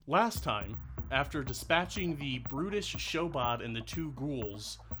Last time, after dispatching the brutish Shobad and the two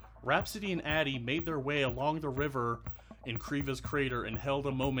ghouls, Rhapsody and Addy made their way along the river in Kriva's crater and held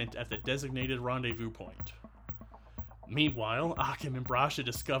a moment at the designated rendezvous point. Meanwhile, Akim and Brasha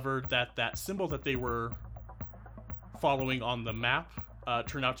discovered that that symbol that they were following on the map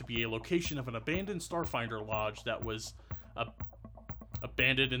turned out to be a location of an abandoned Starfinder lodge that was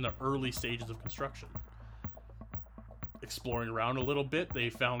abandoned in the early stages of construction. Exploring around a little bit, they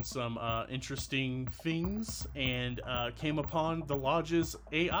found some interesting things and came upon the lodge's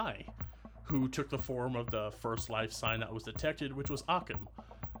AI, who took the form of the first life sign that was detected, which was Akim.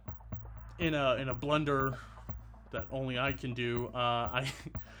 In a blunder that only I can do, I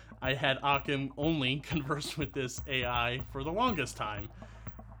had Akim only converse with this AI for the longest time,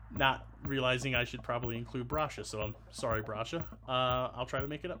 not realizing I should probably include Brasha. So I'm sorry, Brasha. I'll try to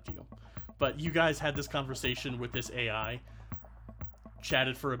make it up to you. But you guys had this conversation with this AI,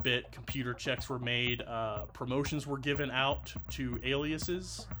 chatted for a bit, computer checks were made, promotions were given out to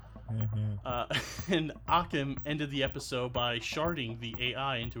aliases, and Akim ended the episode by sharding the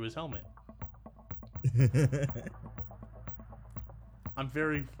AI into his helmet. I'm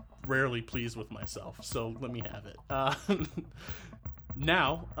very rarely pleased with myself, so let me have it.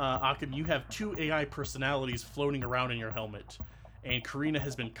 Now, Akim, you have two AI personalities floating around in your helmet, and Karina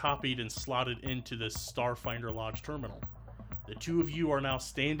has been copied and slotted into this Starfinder Lodge terminal. The two of you are now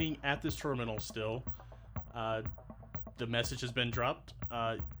standing at this terminal still. The message has been dropped.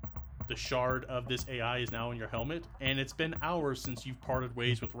 The shard of this AI is now in your helmet, and it's been hours since you've parted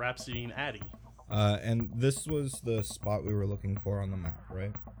ways with Rhapsody and Addy. And this was the spot we were looking for on the map,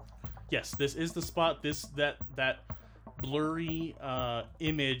 right? Yes, this is the spot. That blurry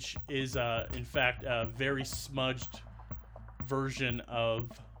image is in fact a very smudged version of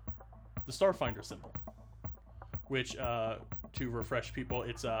the Starfinder symbol, which to refresh people,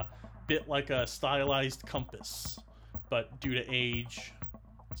 it's a bit like a stylized compass, but due to age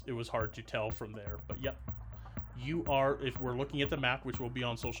it was hard to tell from there. But yep, you are, if we're looking at the map, which will be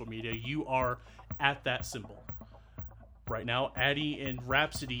on social media, you are at that symbol right now. Addy and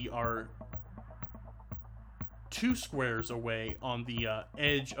Rhapsody are 2 squares away on the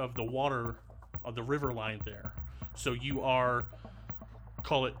edge of the water of the river line there. So you are,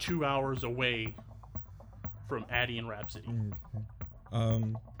 call it 2 hours away from Addy and Rhapsody.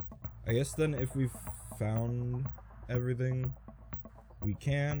 Okay. I guess then if we've found everything, we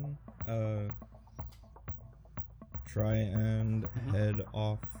can try and head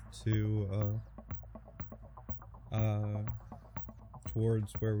off to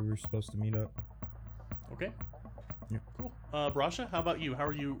towards where we were supposed to meet up. Okay. Yeah. Cool. Brasha, how about you? How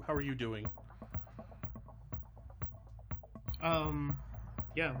are you doing?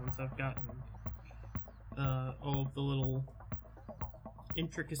 Yeah, once I've gotten all of the little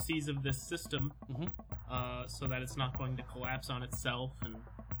intricacies of this system, so that it's not going to collapse on itself,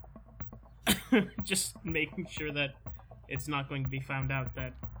 and just making sure that it's not going to be found out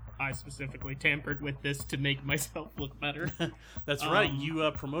that I specifically tampered with this to make myself look better. That's right.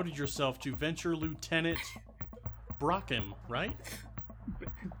 You promoted yourself to Venture Lieutenant Brockham, right?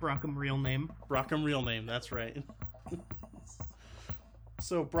 Brockham real name. Brockham real name, that's right.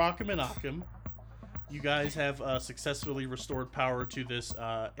 So Brockham and Occam, you guys have successfully restored power to this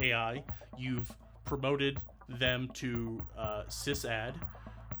AI. You've promoted them to sysad.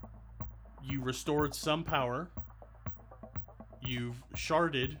 You restored some power. You've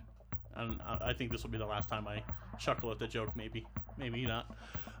sharded, and I think this will be the last time I chuckle at the joke, maybe not.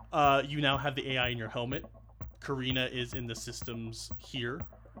 You now have the AI in your helmet. Karina is in the systems here.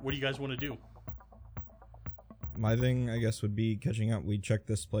 What do you guys want to do? My thing, I guess, would be catching up. We checked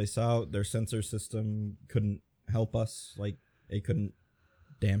this place out. Their sensor system couldn't help us. Like, it couldn't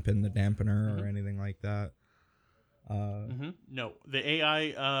dampen the dampener or anything like that. No, the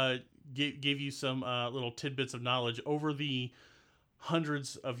AI gave you some little tidbits of knowledge. Over the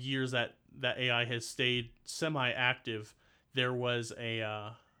hundreds of years that AI has stayed semi-active, there was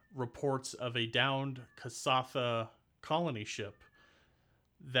a reports of a downed Kasatha colony ship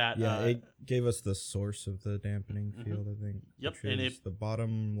that it gave us the source of the dampening field, I think. Yep, which is and the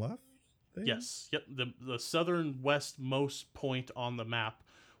bottom left thing? Yes, yep. The southern westmost point on the map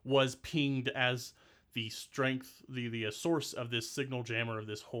was pinged as the strength, the source of this signal jammer of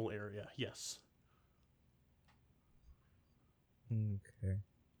this whole area. Yes. Okay.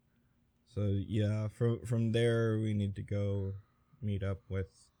 So yeah, from there we need to go meet up with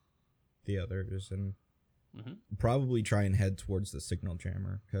the others and probably try and head towards the signal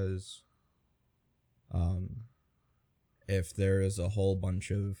jammer, because if there is a whole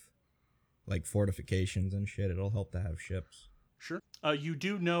bunch of like fortifications and shit, it'll help to have ships. Sure. You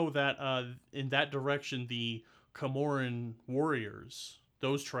do know that in that direction, the Comoran warriors,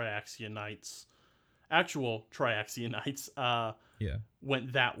 those Triaxian knights, actual Triaxian knights,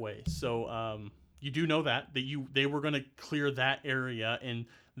 went that way. So you do know that they were going to clear that area, and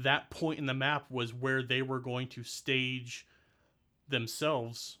that point in the map was where they were going to stage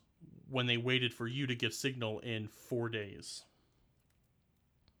themselves when they waited for you to give signal in 4 days.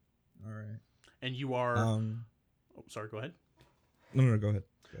 All right. And you are... oh, sorry, go ahead. No, go ahead.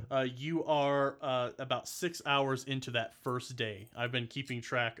 You are about 6 hours into that first day. I've been keeping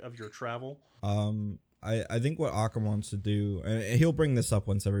track of your travel. I think what Occam wants to do, and he'll bring this up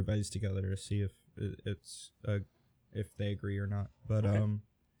once everybody's together to see if it's if they agree or not. But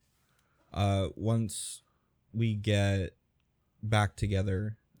okay. Once we get back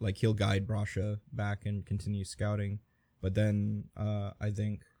together, like, he'll guide Brasha back and continue scouting. But then I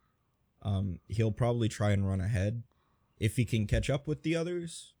think he'll probably try and run ahead. If he can catch up with the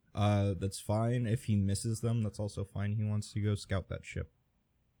others, that's fine. If he misses them, that's also fine. He wants to go scout that ship.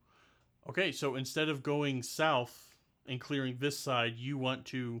 Okay, so instead of going south and clearing this side, you want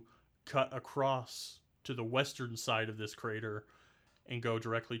to cut across to the western side of this crater and go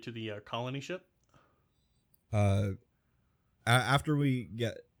directly to the colony ship? After we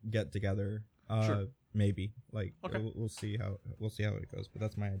get together, sure. Maybe. Like, okay. We'll see how it goes, but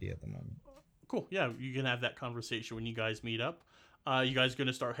that's my idea at the moment. Cool. Yeah, you can have that conversation when you guys meet up. You guys going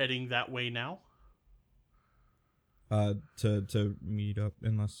to start heading that way now? To meet up,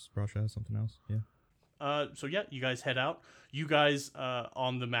 unless Brasha has something else. Yeah. So yeah, you guys head out. You guys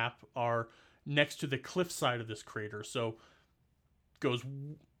on the map are next to the cliff side of this crater. So goes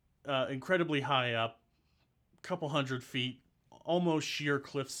incredibly high up, couple 100 feet, almost sheer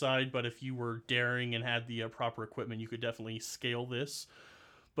cliffside. But if you were daring and had the proper equipment, you could definitely scale this.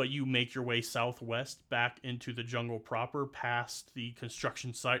 But you make your way southwest back into the jungle proper, past the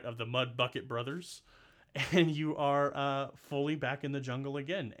construction site of the Mud Bucket Brothers, and you are fully back in the jungle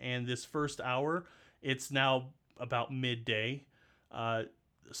again. And this first hour, it's now about midday. The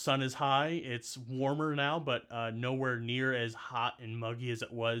sun is high. It's warmer now, but nowhere near as hot and muggy as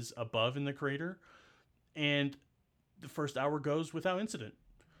it was above in the crater. And the first hour goes without incident.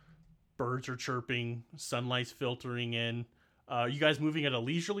 Birds are chirping, sunlight's filtering in. You guys moving at a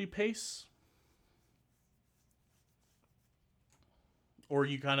leisurely pace? Or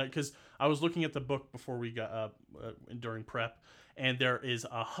you kind of... Because I was looking at the book before we got during prep, and there is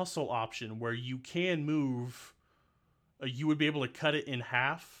a hustle option where you can move... you would be able to cut it in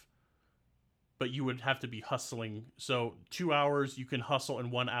half, but you would have to be hustling. So 2 hours, you can hustle in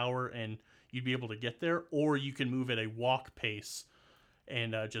 1 hour, and you'd be able to get there. Or you can move at a walk pace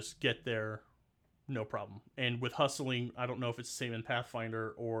and just get there... no problem. And with hustling, I don't know if it's the same in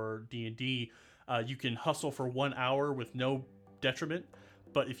Pathfinder or D&D, you can hustle for 1 hour with no detriment,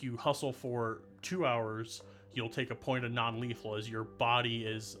 but if you hustle for 2 hours, you'll take a point of non-lethal as your body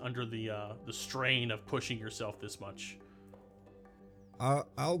is under the strain of pushing yourself this much.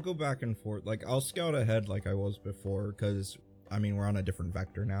 I'll go back and forth. Like, I'll scout ahead like I was before, because, I mean, we're on a different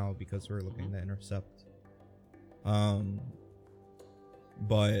vector now because we're looking to intercept.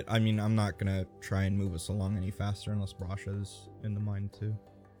 But, I mean, I'm not gonna try and move us along any faster unless Brasha's in the mind, too.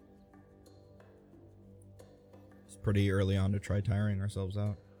 It's pretty early on to try tiring ourselves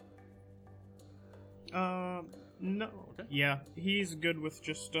out. No. Okay. Yeah, he's good with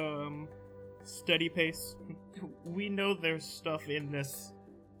just, steady pace. We know there's stuff in this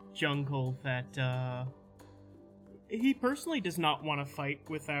jungle that, he personally does not want to fight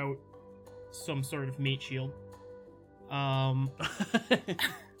without some sort of meat shield.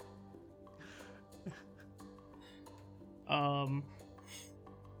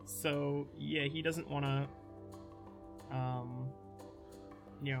 So yeah, he doesn't want to,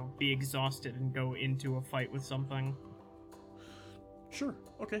 be exhausted and go into a fight with something. Sure.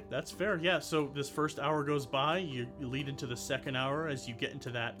 Okay, that's fair. Yeah, so this first hour goes by, you lead into the second hour as you get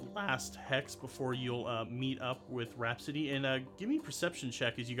into that last hex before you'll meet up with Rhapsody. And give me a perception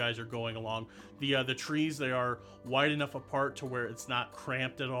check as you guys are going along. The trees, they are wide enough apart to where it's not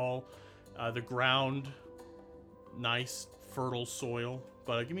cramped at all. The ground, nice, fertile soil.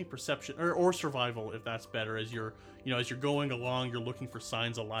 But give me perception, or survival if that's better, as you're going along, you're looking for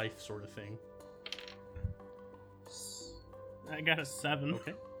signs of life sort of thing. I got a 7.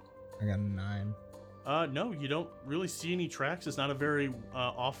 Okay. I got a 9. No, you don't really see any tracks. It's not a very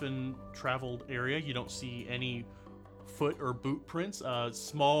often traveled area. You don't see any foot or boot prints.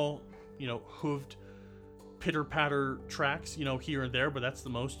 Small, hooved pitter-patter tracks, here and there, but that's the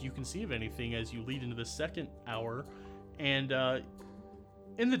most you can see of anything as you lead into the second hour. And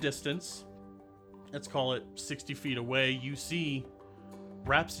in the distance, let's call it 60 feet away, you see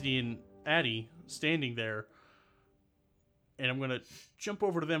Rhapsody and Addie standing there. And I'm going to jump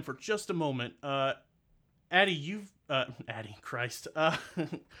over to them for just a moment. Addie,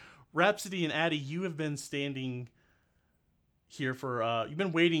 Rhapsody and Addie, you have been standing here for, you've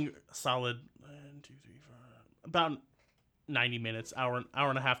been waiting a solid, 1, 2, 3, 4, about 90 minutes, hour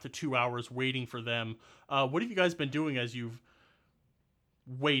and a half to 2 hours waiting for them. What have you guys been doing as you've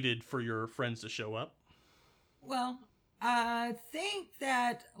waited for your friends to show up? Well, I think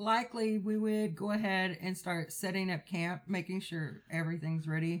that likely we would go ahead and start setting up camp, making sure everything's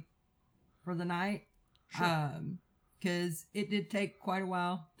ready for the night. Sure. Because it did take quite a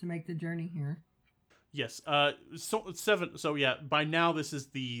while to make the journey here. Yes. So yeah, by now this is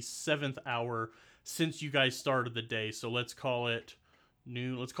the 7th hour since you guys started the day. So let's call it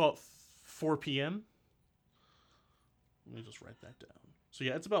noon. Let's call it 4 p.m. Let me just write that down. So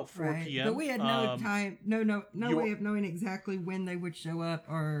yeah, it's about 4 p.m. But we had no time, no way of knowing exactly when they would show up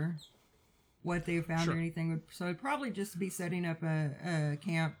or what they found or anything. So it'd probably just be setting up a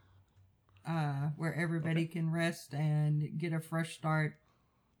camp where everybody can rest and get a fresh start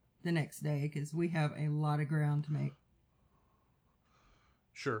the next day, because we have a lot of ground to make.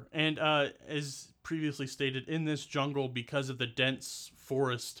 Sure. And as previously stated, in this jungle, because of the dense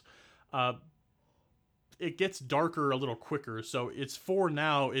forest, it gets darker a little quicker. So it's 4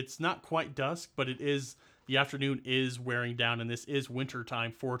 now. It's not quite dusk, but the afternoon is wearing down, and this is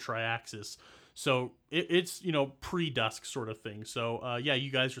wintertime for Triaxis. So it's, pre-dusk sort of thing. So yeah, you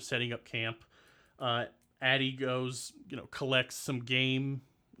guys are setting up camp. Addie goes, collects some game.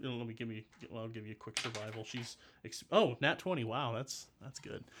 I'll give you a quick survival. She's nat 20. Wow, that's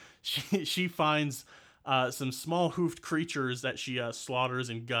good. She finds some small hoofed creatures that she slaughters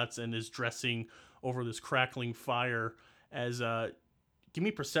and guts, and is dressing over this crackling fire. As give me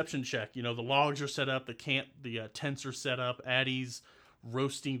a perception check. The logs are set up, the tents are set up. Addie's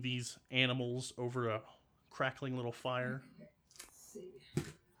roasting these animals over a crackling little fire. Let's see.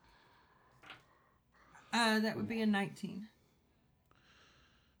 That would be a 19.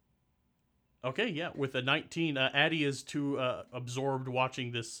 Okay, yeah, with a 19, Addie is too absorbed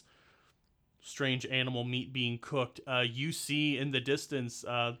watching this strange animal meat being cooked. You see in the distance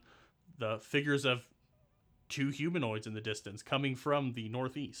the figures of 2 humanoids in the distance coming from the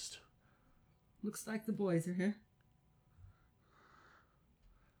northeast. Looks like the boys are here.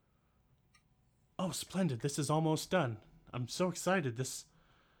 Oh, splendid. This is almost done. I'm so excited. This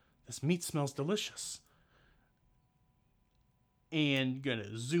meat smells delicious. And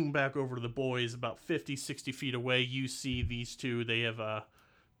gonna zoom back over to the boys about 50, 60 feet away. You see these 2. They have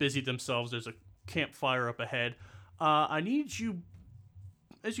busied themselves. There's a campfire up ahead. I need you,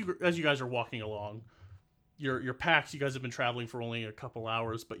 as you guys are walking along, your packs, you guys have been traveling for only a couple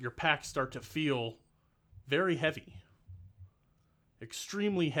hours, but your packs start to feel very heavy.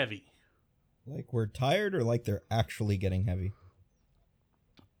 Extremely heavy. Like we're tired, or like they're actually getting heavy?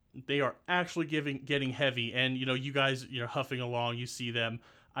 They are actually getting heavy, and you guys, huffing along. You see them.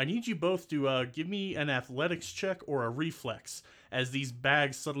 I need you both to give me an athletics check or a reflex, as these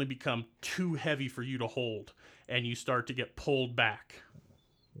bags suddenly become too heavy for you to hold, and you start to get pulled back.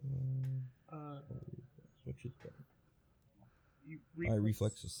 My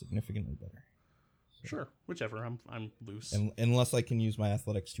reflex is significantly better. So. Sure, whichever. I'm loose. Unless I can use my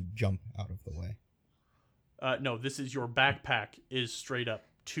athletics to jump out of the way. No, this is your backpack is straight up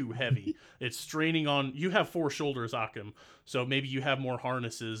too heavy. It's straining on. You have 4 shoulders, Occam, so maybe you have more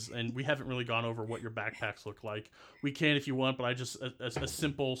harnesses, and we haven't really gone over what your backpacks look like. We can if you want, but I just a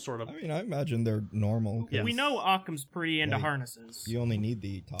simple sort of. I mean, I imagine they're normal. Yeah. We know Occam's pretty into harnesses. You only need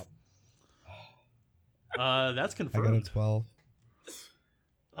the top. That's confirmed. I got a 12.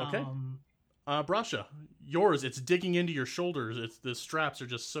 Okay. Brasha, yours. It's digging into your shoulders. The straps are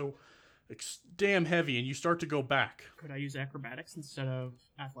just so damn heavy, and you start to go back. Could I use acrobatics instead of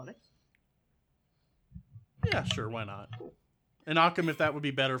athletics? Yeah, sure, why not? Cool. And Occam, if that would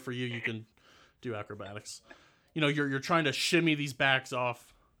be better for you, you can do acrobatics. You're trying to shimmy these backs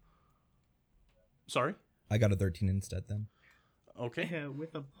off. Sorry? I got a 13 instead then. Okay.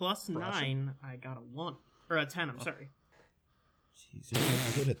 With a plus Brasha. 9, I got a 1. Or a 10, I'm sorry. Jeez, you're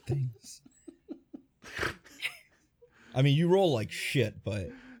so good at things. I mean, you roll like shit,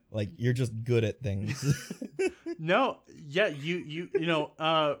 but you're just good at things. No, yeah,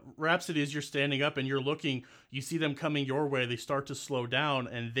 Rhapsody, as you're standing up and you're looking, you see them coming your way. They start to slow down,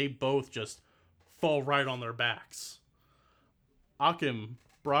 and they both just fall right on their backs. Occam,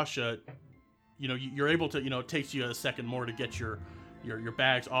 Brasha, you're able to, it takes you a second more to get your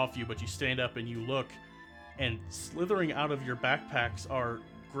bags off you, but you stand up and you look, and slithering out of your backpacks are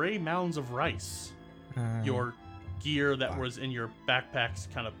gray mounds of rice. Your gear that was in your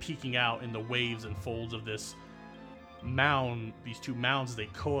backpacks kind of peeking out in the waves and folds of this mound. These two mounds, they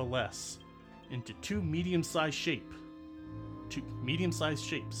coalesce into two medium-sized shapes.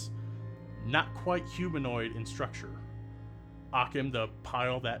 Not quite humanoid in structure. Akim, the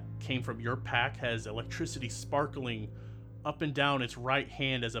pile that came from your pack, has electricity sparkling up and down its right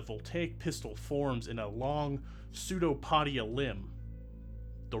hand as a voltaic pistol forms in a long pseudopodia limb.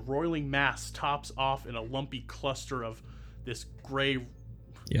 The roiling mass tops off in a lumpy cluster of this gray...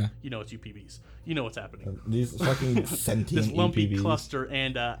 Yeah. You know it's UPVs. You know what's happening. These fucking sentient this lumpy UPVs. cluster,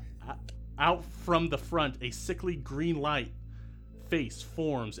 and out from the front, a sickly green light face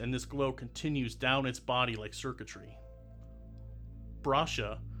forms, and this glow continues down its body like circuitry.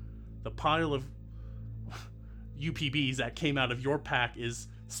 Brasha, the pile of UPVs that came out of your pack, is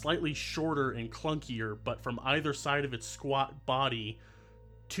slightly shorter and clunkier, but from either side of its squat body,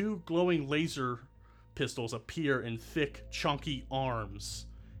 two glowing laser pistols appear in thick, chunky arms,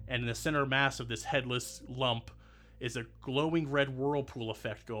 and in the center mass of this headless lump is a glowing red whirlpool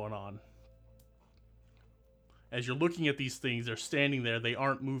effect going on. As you're looking at these things, they're standing there, they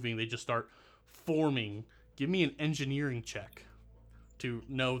aren't moving, they just start forming. Give me an engineering check to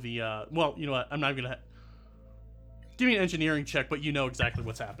know the, well, you know what, I'm not gonna... Give me an engineering check, but you know exactly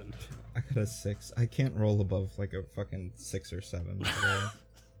what's happened. I got a 6. I can't roll above like a fucking 6 or 7.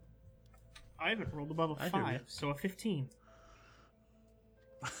 I haven't rolled above a 5, so a 15.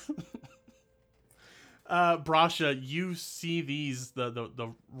 Brasha, you see these,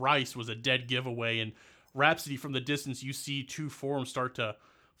 the rice was a dead giveaway, and Rhapsody, from the distance, you see two forms start to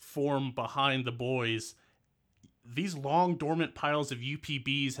form behind the boys. These long, dormant piles of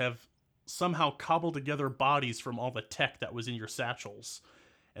UPBs have somehow cobbled together bodies from all the tech that was in your satchels,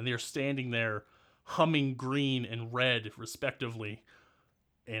 and they're standing there humming green and red, respectively.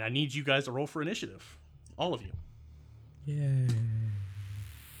 And I need you guys to roll for initiative. All of you. Yeah.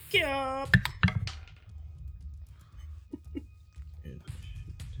 Yup.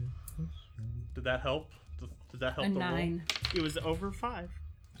 Did that help? Did that help? A 9. It was over 5.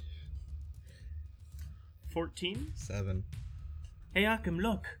 14? 7. Hey, Akim,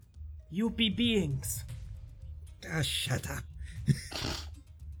 look. UP beings. Ah, shut up.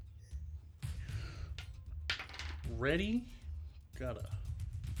 Ready? Got a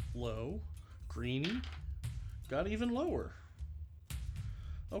low. Greeny. Got even lower.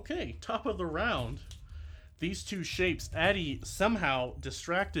 Okay, top of the round. These two shapes, Addie, somehow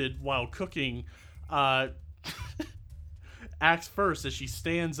distracted while cooking, acts first as she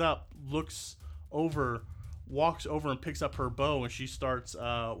stands up, looks over, walks over and picks up her bow, and she starts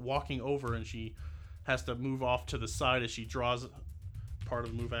walking over, and she has to move off to the side as she draws part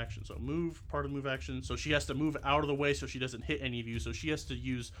of the move action. So move, part of the move action. So she has to move out of the way so she doesn't hit any of you. So she has to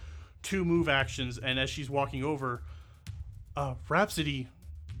use 2 move actions, and as she's walking over, Rhapsody,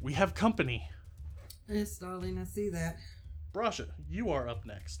 we have company. Yes, darling, I see that. Brasha, you are up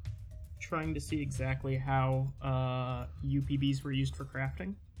next. Trying to see exactly how UPBs were used for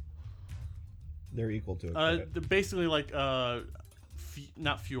crafting. They're equal to it. They're basically like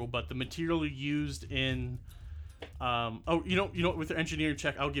not fuel, but the material used in. You know, with your engineering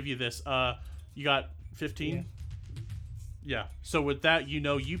check, I'll give you this. You got 15. Yeah. So with that, you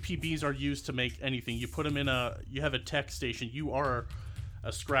know, UPBs are used to make anything. You put them in you have a tech station. You are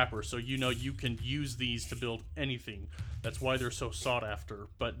a scrapper, so you know you can use these to build anything. That's why they're so sought after.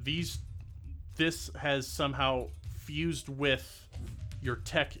 But this has somehow fused with your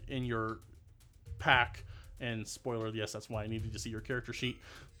tech in your pack, and spoiler, yes, that's why I needed to see your character sheet.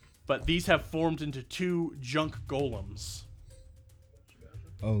 But these have formed into 2 junk golems.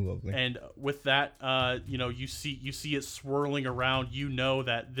 Oh, lovely. And with that, you know, you see it swirling around. You know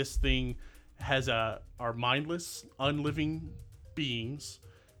that this thing are mindless, unliving beings.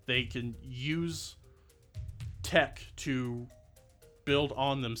 They can use tech to build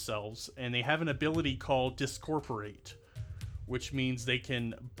on themselves, and they have an ability called Discorporate, which means they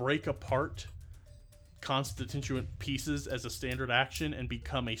can break apart constituent pieces as a standard action and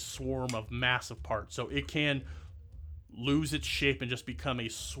become a swarm of massive parts. So it can lose its shape and just become a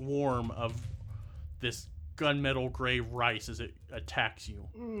swarm of this gunmetal gray rice as it attacks you.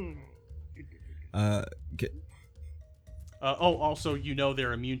 Also, you know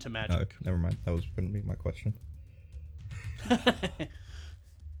they're immune to magic. Never mind. That was going to be my question.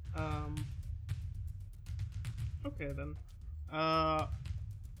 Okay then.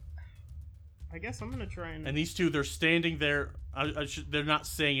 I guess I'm gonna try and. And these two, they're standing there. They're not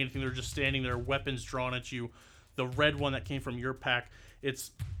saying anything. They're just standing there, weapons drawn at you. The red one that came from your pack,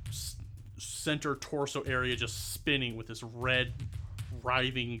 its center torso area just spinning with this red,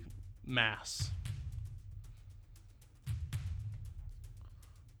 writhing mass.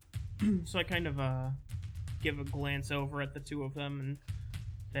 So I kind of give a glance over at the two of them and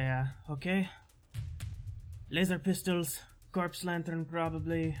they okay. Laser pistols, corpse lantern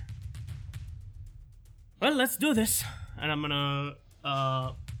probably. Well, let's do this. And I'm gonna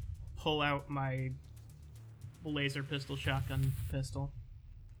pull out my laser pistol shotgun pistol.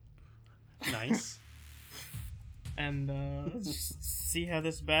 Nice. And just see how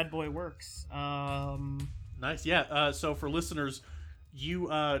this bad boy works. Nice. Yeah. So for listeners, you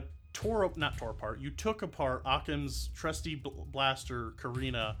you took apart Occam's trusty blaster,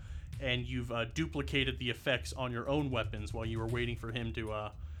 Karina, and you've duplicated the effects on your own weapons while you were waiting for him to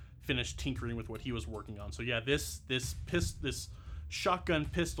finish tinkering with what he was working on. So yeah, this shotgun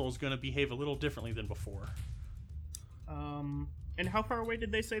pistol is going to behave a little differently than before. And how far away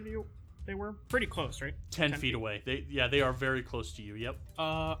did they say they were? Pretty close, right? 10 feet away. They are very close to you. Yep.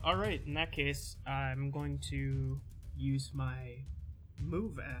 All right. In that case, I'm going to use my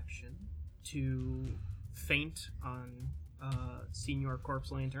move action to feint on Senior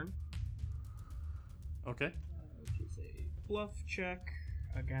Corpse Lantern. Okay. Which is a bluff check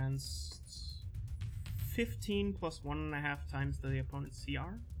against 15 plus 1.5 times the opponent's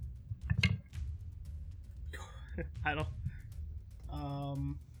CR. I don't.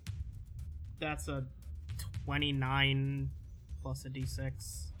 That's a 29 plus a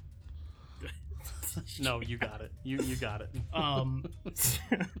d6. No, you got it. You got it.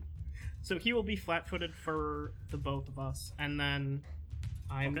 So he will be flat-footed for the both of us, and then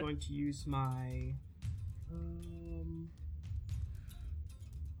I'm going to use my. I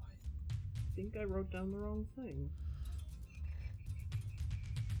think I wrote down the wrong thing.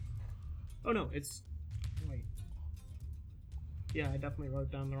 Oh no, it's. Wait. Yeah, I definitely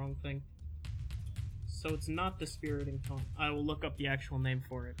wrote down the wrong thing. So it's not Dispiriting Taunt. I will look up the actual name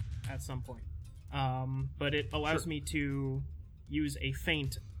for it at some point. But it allows me to use a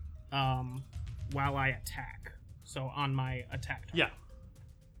feint while I attack. So on my attack target. Yeah.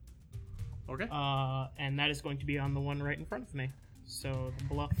 Okay. And that is going to be on the one right in front of me. So the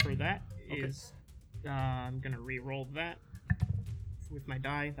bluff for that is... I'm going to re-roll that with my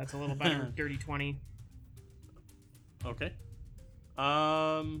die. That's a little better. Dirty 20. Okay.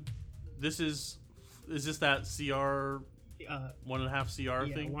 Is this that CR 1.5 CR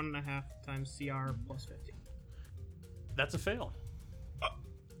thing? 1.5 times CR plus 50. That's a fail.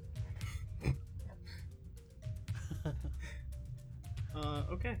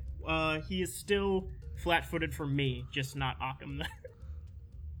 Okay. He is still flat-footed for me, just not Occam.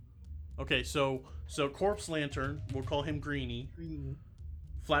 Okay, so Corpse Lantern, we'll call him Greenie.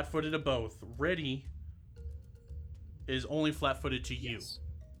 Flat-footed to both. Reddy is only flat-footed to you. Yes.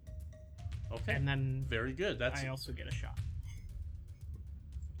 Okay. And then very good. I also get a shot.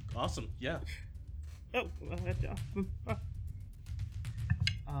 Awesome. Yeah. Oh.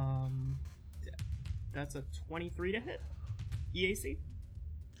 That's a 23 to hit. EAC.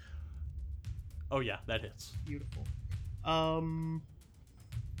 Oh yeah, that hits. Beautiful.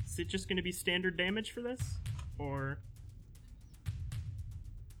 Is it just going to be standard damage for this, or?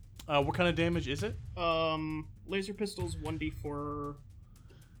 What kind of damage is it? Laser pistols 1d4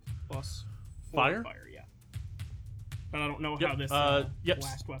 plus 4 fire. Fire, yeah. But I don't know how this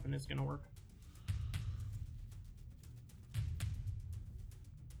blast weapon is going to work.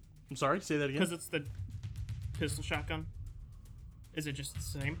 I'm sorry. Say that again. Because it's the pistol shotgun. Is it just the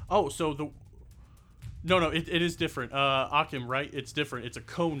same? Oh, so the. No, it is different. Occam, right? It's different. It's a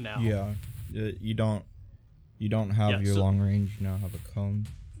cone now. Yeah, you don't have your long range. You now have a cone.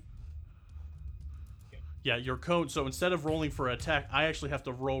 Yeah, your cone. So instead of rolling for attack, I actually have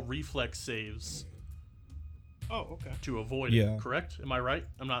to roll reflex saves. Oh, okay. To avoid it. Correct? Am I right?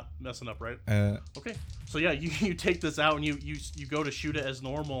 I'm not messing up, right? Okay. So yeah, you take this out and you go to shoot it as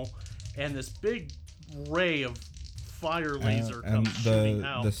normal, and this big ray of fire laser comes shooting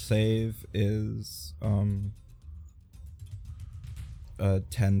out. The save is 10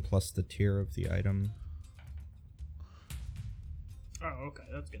 plus the tier of the item. Oh, okay.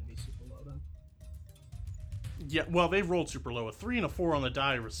 That's gonna be super low then. Yeah, well, they rolled super low. A 3 and a 4 on the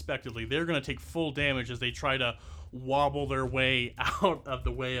die, respectively. They're going to take full damage as they try to wobble their way out of the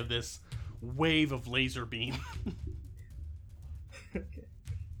way of this wave of laser beam. Okay.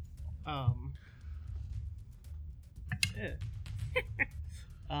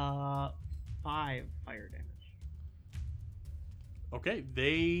 5 fire damage. Okay,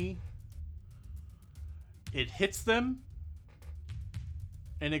 it hits them,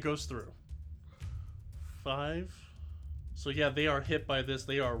 and it goes through. 5. So yeah, they are hit by this.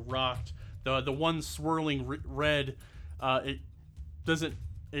 They are rocked. The one swirling red, it doesn't.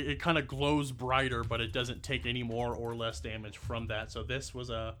 It kind of glows brighter, but it doesn't take any more or less damage from that. So this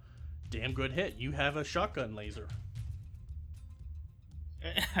was a Damn good hit. You have a shotgun laser.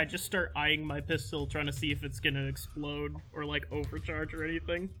 I just start eyeing my pistol, trying to see if it's gonna explode or like overcharge or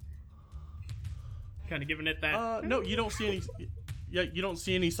anything. Kind of giving it that. No, you don't see any. Yeah, you don't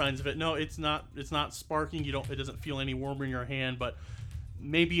see any signs of it. No, it's not sparking. It doesn't feel any warmer in your hand, but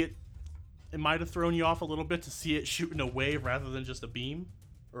maybe it might have thrown you off a little bit to see it shooting a wave rather than just a beam,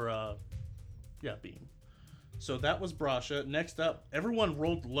 or beam. So that was Brasha. Next up, everyone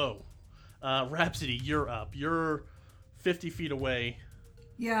rolled low. Rhapsody, you're up. You're 50 feet away.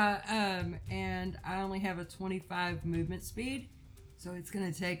 Yeah, and I only have a 25 movement speed, so it's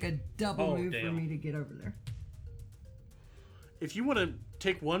gonna take a double move for me to get over there. If you want to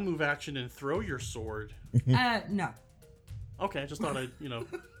take one move action and throw your sword, no. Okay, I just thought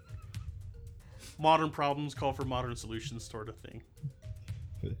modern problems call for modern solutions, sort of thing.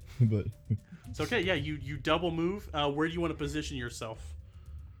 But it's okay. Yeah, you double move. Where do you want to position yourself?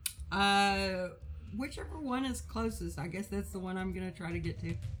 Whichever one is closest. I guess that's the one I'm gonna try to get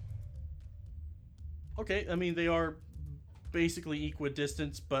to. Okay, I mean they are basically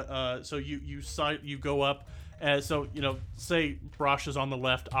equidistant, but so you go up. So say Brasha's on the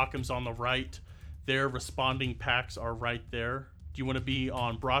left, Occam's on the right. Their responding packs are right there. Do you want to be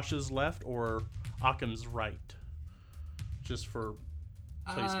on Brasha's left or Occam's right? Just for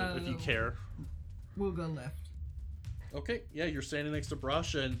placement, if you care. We'll go left. Okay, yeah, you're standing next to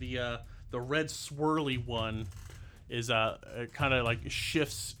Brasha, and the red swirly one is kind of like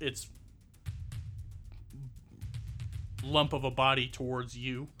shifts its lump of a body towards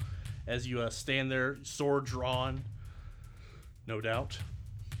you as you stand there, sword drawn. No doubt.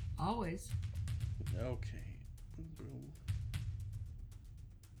 Always. Okay. Boom.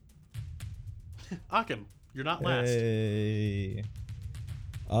 Occam, you're not last. Hey.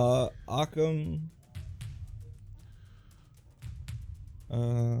 Occam.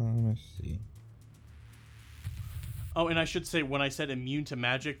 Let's see. Oh, and I should say, when I said immune to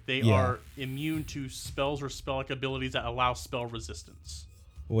magic, they are immune to spells or spell-like abilities that allow spell resistance.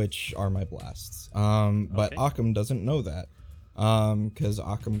 Which are my blasts. But Okay. Occam doesn't know that. Because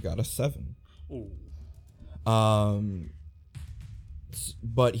Occam got a 7. Ooh.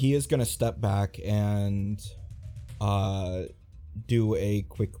 But he is gonna step back and do a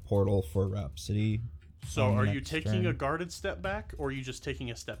quick portal for Rhapsody. So are you taking a guarded step back, or are you just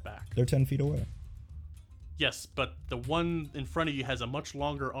taking a step back? They're 10 feet away. Yes, but the one in front of you has a much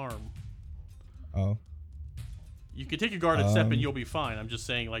longer arm. Oh. You can take a guarded step and you'll be fine. I'm just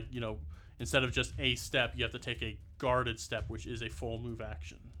saying, like, instead of just a step, you have to take a guarded step, which is a full move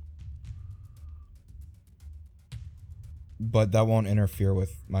action. But that won't interfere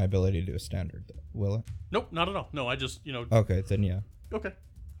with my ability to do a standard, will it? Nope, not at all. No, I just, Okay, then yeah. Okay.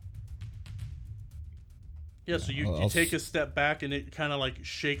 Yeah, so you take a step back, and it kind of like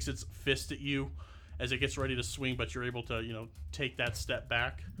shakes its fist at you as it gets ready to swing, but you're able to, take that step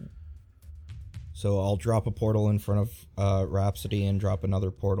back. So I'll drop a portal in front of Rhapsody and drop another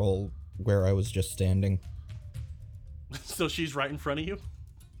portal where I was just standing. So she's right in front of you?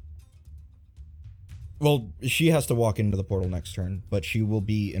 Well, she has to walk into the portal next turn, but she will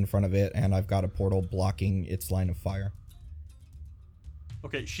be in front of it, and I've got a portal blocking its line of fire.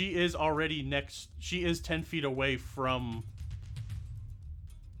 Okay, she is already next. She is 10 feet away from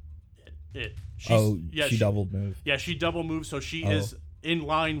it. She doubled moved. Yeah, she double moved, so she is in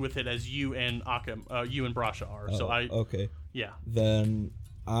line with it as you and Occam, you and Brasha are. Okay. Yeah. Then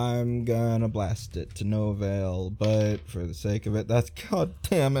I'm gonna blast it to no avail, but for the sake of it, that's god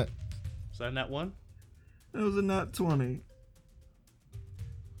damn it. Is that nat 1? That was a nat 20.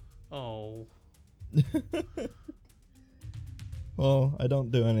 Oh. Well, I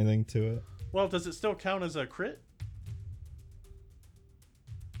don't do anything to it. Well, does it still count as a crit?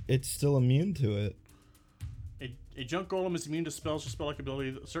 It's still immune to it. A junk golem is immune to spells or spell-like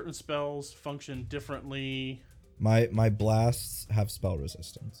ability. Certain spells function differently. My blasts have spell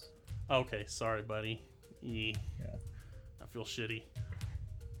resistance. Okay, sorry, buddy. Yeah. I feel shitty.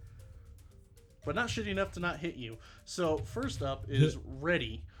 But not shitty enough to not hit you. So, first up is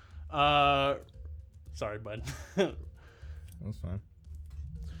Ready. Sorry, bud. That's fine.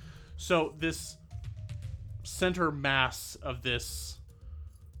 So, this center mass of this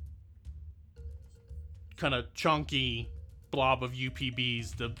kind of chunky blob of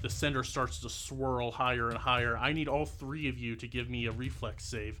UPBs, the center starts to swirl higher and higher. I need all three of you to give me a reflex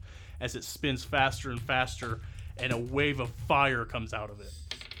save as it spins faster and faster, and a wave of fire comes out of it.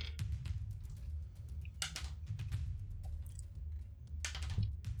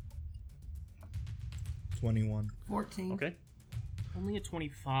 $21. 14. Okay. Only a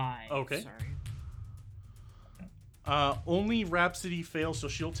 25. Okay. Sorry. Only Rhapsody fails, so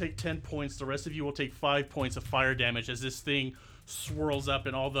she'll take 10 points. The rest of you will take 5 points of fire damage as this thing swirls up,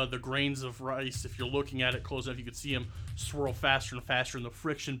 and all the grains of rice, if you're looking at it close enough, you can see them swirl faster and faster, and the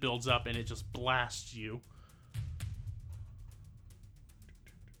friction builds up, and it just blasts you.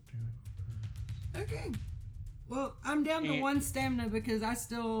 Okay. Well, I'm down to 1 stamina because I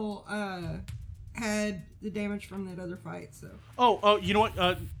still had the damage from that other fight, so. Oh, you know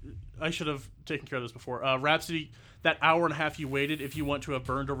what? I should have taken care of this before. Rhapsody, that hour and a half you waited, if you want to have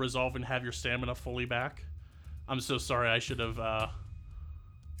burned or resolve and have your stamina fully back. I'm so sorry. I should have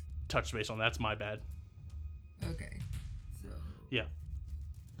touched base on that. That's my bad. Okay. So. Yeah.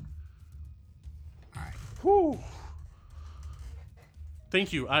 All right. Whew.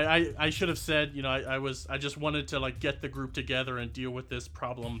 Thank you. I should have said, I just wanted to like get the group together and deal with this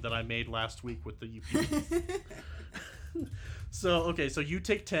problem that I made last week with the UP. So you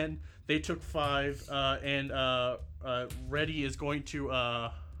take 10, they took 5, and Reddy is going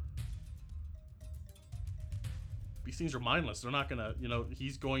to these things are mindless. They're not gonna,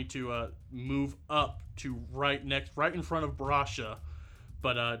 he's going to move up to right in front of Brasha,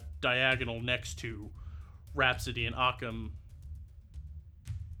 but diagonal next to Rhapsody and Occam.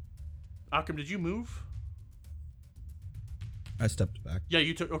 Occam, did you move? I stepped back. Yeah,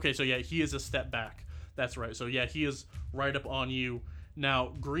 you took... Okay, so yeah, he is a step back. That's right. So yeah, he is right up on you.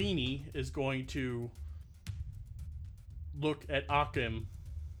 Now, Greenie is going to look at Occam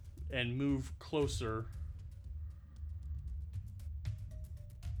and move closer.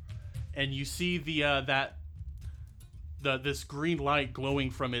 And you see this green light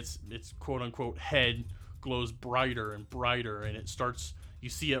glowing from its quote-unquote head glows brighter and brighter, and it starts... You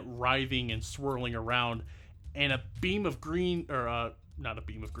see it writhing and swirling around, and a beam of green, or not a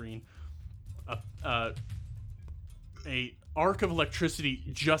beam of green, a arc of electricity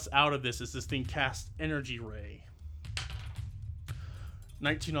just out of this as this thing casts Energy Ray.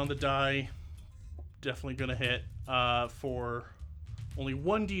 19 on the die, definitely gonna hit for only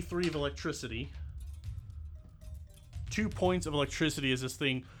 1d3 of electricity. 2 points of electricity as this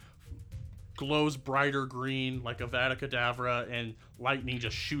thing glows brighter green like Avada Kedavra, and lightning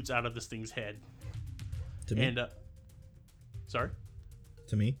just shoots out of this thing's head. To me? And, sorry?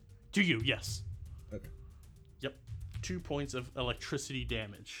 To me? To you, yes. Okay. Yep. 2 points of electricity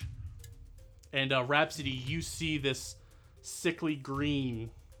damage. And, Rhapsody, you see this sickly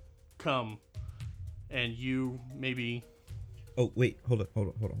green come, and you maybe... Oh, wait, hold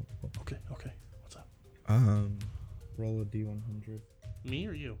on. Okay. What's up? Roll a D100. Me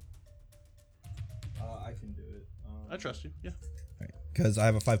or you? I can do it. I trust you, yeah. Right, because I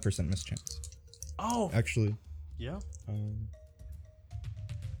have a 5% mischance. Oh! Actually. Yeah?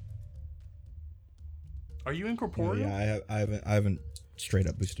 Are you incorporeal? Yeah, I haven't straight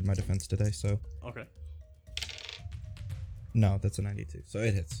up boosted my defense today, so... Okay. No, that's a 92, so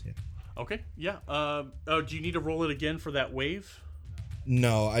it hits, yeah. Okay, yeah. Do you need to roll it again for that wave?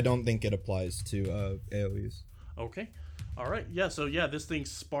 No, I don't think it applies to AoEs. Okay. All right. Yeah, so yeah, this thing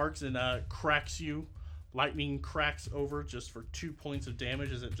sparks and cracks you. Lightning cracks over just for 2 points of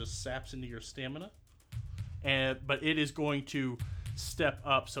damage as it just saps into your stamina. But it is going to step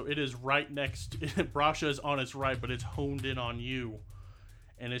up, so it is right next... Brasha is on its right, but it's honed in on you.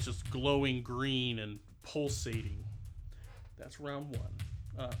 And it's just glowing green and pulsating. That's round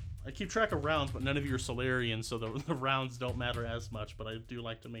 1. I keep track of rounds, but none of you are Solarians, so the rounds don't matter as much, but I do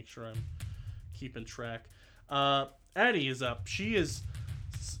like to make sure I'm keeping track. Addie is up.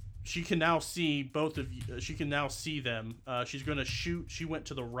 She can now see both of you. She can now see them. She's going to shoot. She went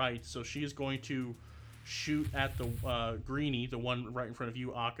to the right, so she is going to shoot at the Greenie, the one right in front of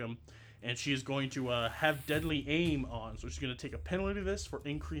you, Occam, and she is going to have deadly aim on. So she's going to take a penalty to this for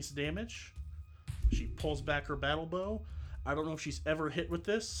increased damage. She pulls back her battle bow. I don't know if she's ever hit with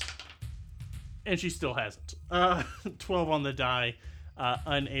this, and she still hasn't. 12 on the die,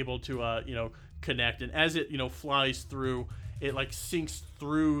 unable to connect, and as it flies through, it like sinks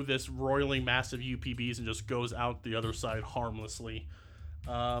through this roiling mass of UPBs and just goes out the other side harmlessly.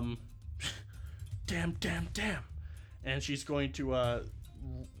 Damn, and she's going to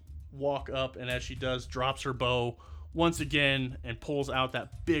walk up, and as she does, drops her bow once again and pulls out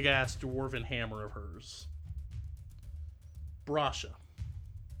that big ass dwarven hammer of hers. Brasha.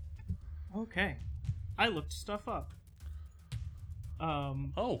 Okay, I looked stuff up.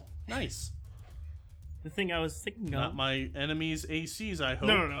 Oh, nice. The thing I was thinking of... Not my enemy's ACs, I hope.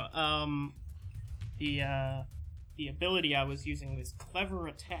 No. The ability I was using was Clever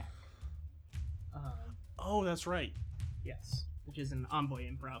Attack. Oh, that's right. Yes, which is an Envoy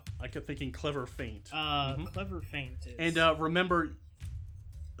improv. I kept thinking Clever Feint. Clever Feint is... And remember...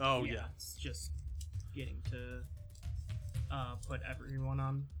 Oh, yeah. It's just getting to put everyone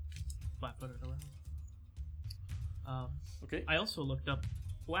on flat-footed around. Okay. I also looked up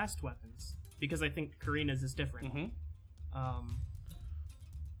blast weapons because I think Karina's is different. Mm-hmm.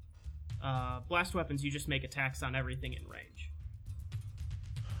 Blast weapons, you just make attacks on everything in range,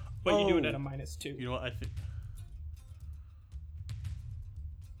 but you do it at a -2. You know what I think?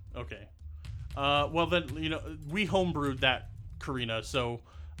 Okay. Well then, we homebrewed that Karina. So,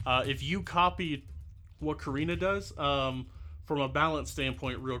 if you copy what Karina does, from a balance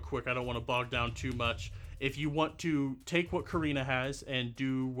standpoint, real quick, I don't want to bog down too much. If you want to take what Karina has and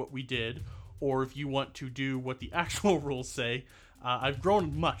do what we did, or if you want to do what the actual rules say, I've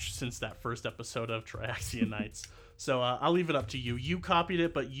grown much since that first episode of Triaxia Nights. So I'll leave it up to you. You copied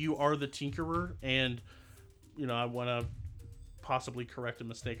it, but you are the tinkerer, and I want to possibly correct a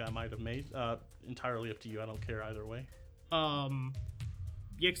mistake I might have made. Entirely up to you. I don't care either way. Yeah,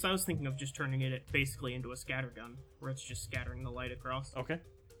 because I was thinking of just turning it basically into a scatter gun, where it's just scattering the light across. Okay.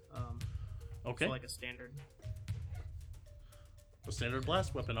 Okay. So like a standard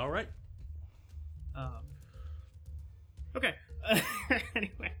blast weapon. All right. Okay.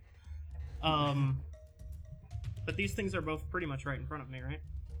 Anyway. But these things are both pretty much right in front of me, right?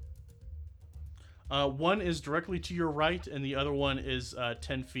 One is directly to your right, and the other one is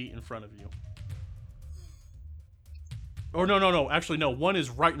 10 feet in front of you. Or no. Actually, no. One is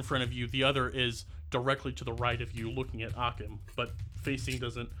right in front of you. The other is directly to the right of you, looking at Akim. But facing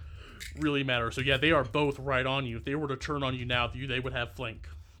doesn't really matter. So yeah, they are both right on you. If they were to turn on you now, they would have flank.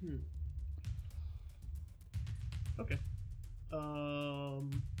 Okay.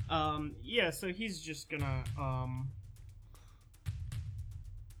 Yeah. So he's just gonna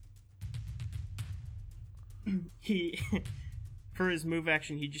he for his move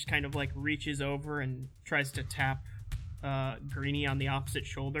action, he just kind of like reaches over and tries to tap Greenie on the opposite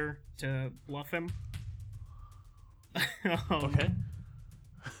shoulder to bluff him. Okay.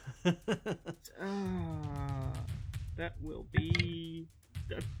 That will be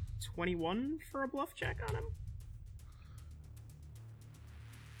a 21 for a bluff check on him.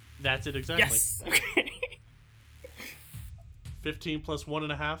 That's it exactly. Yes. Okay. 15 plus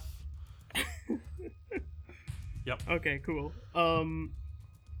 1.5. Yep. Okay, cool.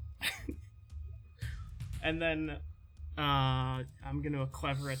 And then I'm gonna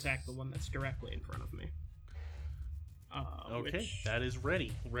clever attack the one that's directly in front of me. Okay, that is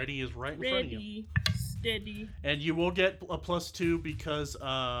ready. Ready is right in front of you. Steady. And you will get a +2 because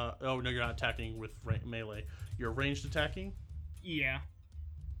oh no, you're not attacking with melee. You're ranged attacking. Yeah.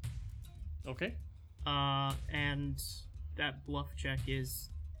 Okay. And that bluff check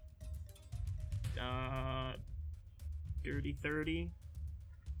is dirty 30.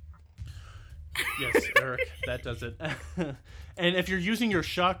 Yes, Eric, that does it. And if you're using your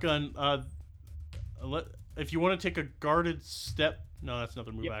shotgun, if you want to take a guarded step, no, that's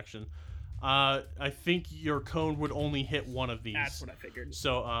another move action. I think your cone would only hit one of these. That's what I figured.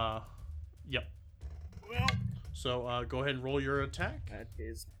 So, yep. Well. So, go ahead and roll your attack. That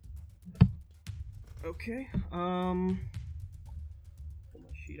is. Okay. Pull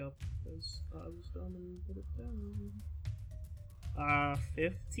my sheet up because I was done and put it down.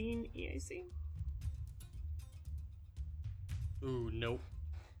 15 EAC. Ooh, nope.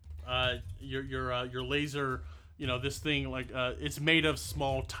 Your laser, this thing, like, it's made of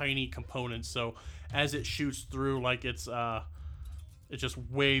small, tiny components. So as it shoots through, like, it just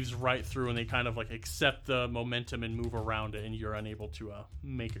waves right through, and they kind of like accept the momentum and move around it, and you're unable to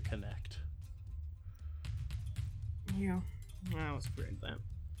make a connect. Yeah, I was afraid of that.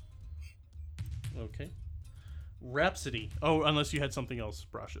 Okay. Rhapsody. Oh, unless you had something else,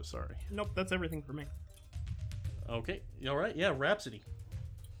 Brasha, sorry. Nope, that's everything for me. Okay, all right, yeah, Rhapsody.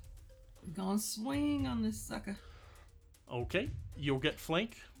 We're gonna swing on this sucker. Okay, you'll get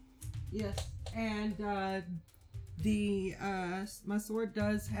flank. Yes, and my sword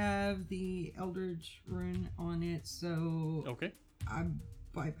does have the Eldritch rune on it, so okay, I'm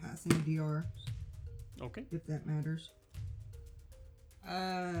bypassing DR. Okay, if that matters.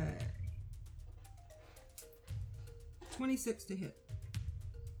 26 to hit.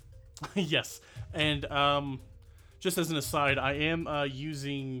 Yes, and just as an aside, I am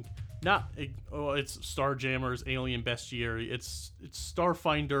using it's Starjammers Alien Bestiary. It's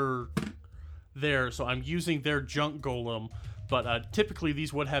Starfinder there, so I'm using their junk golem. But typically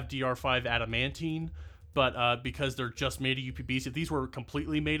these would have DR5 adamantine, but because they're just made of UPBs, if these were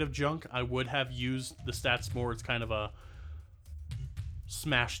completely made of junk, I would have used the stats more. It's kind of a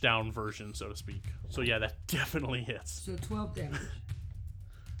smash down version, so to speak. So yeah, that definitely hits. So 12 damage.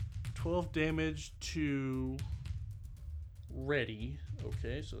 12 damage to ready.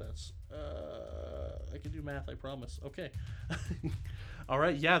 Okay, so that's I can do math, I promise. Okay. All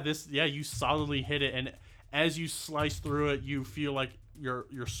right. Yeah, you solidly hit it, and as you slice through it, you feel like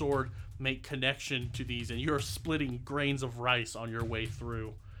your sword make connection to these, and you're splitting grains of rice on your way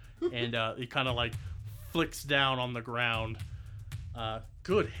through, and it kind of like flicks down on the ground.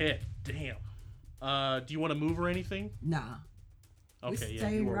 Good hit. Damn. Do you want to move or anything? Nah. Okay, yeah,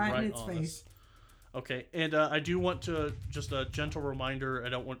 you were right in its face. Us. Okay, and I do want to, just a gentle reminder,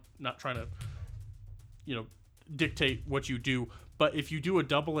 not trying to, dictate what you do, but if you do a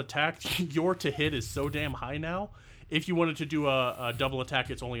double attack, your to hit is so damn high now. If you wanted to do a double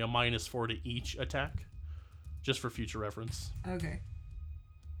attack, it's only a -4 to each attack, just for future reference. Okay.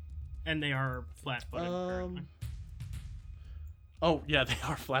 And they are flat-footed currently. Oh, yeah, they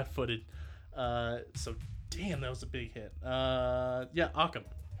are flat-footed. So, damn, that was a big hit. Yeah, Occam.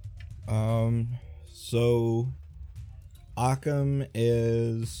 So Occam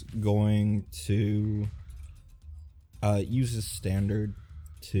is going to use his standard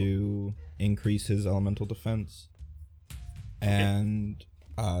to increase his elemental defense. And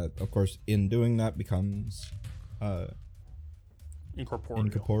of course, in doing that, becomes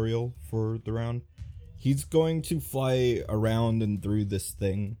incorporeal for the round. He's going to fly around and through this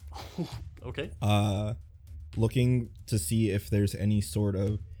thing. Okay. Looking to see if there's any sort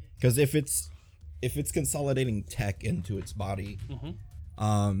of, because if it's consolidating tech into its body,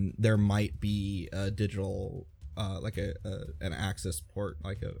 there might be a digital, like an access port,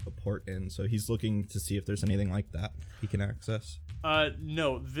 like a port in. So he's looking to see if there's anything like that he can access.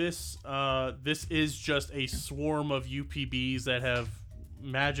 No, this is just a swarm of UPBs that have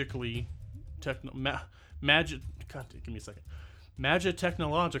magically,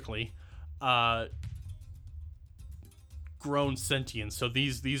 technologically, grown sentience. So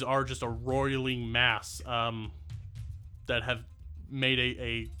these are just a roiling mass that have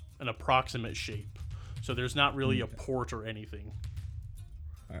made an approximate shape. So there's not really a port or anything.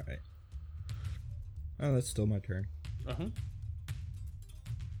 All right. Oh, that's still my turn.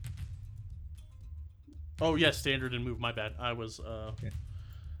 Oh yeah, standard and move. My bad. I was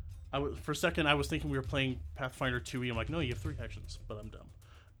for a second I was thinking we were playing Pathfinder 2e. I'm like, no, you have 3 actions, but I'm dumb.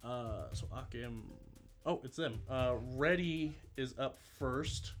 So Occam. Oh, it's them. Ready is up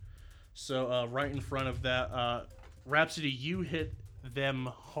first. So right in front of that, Rhapsody, you hit them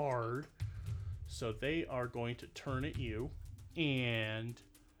hard. So they are going to turn at you. And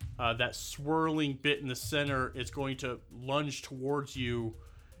that swirling bit in the center is going to lunge towards you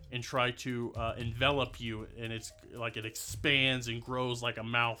and try to envelop you. And it's like it expands and grows like a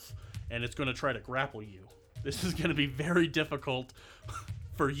mouth. And it's going to try to grapple you. This is going to be very difficult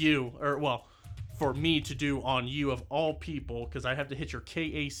for you. For me to do on you of all people, because I have to hit your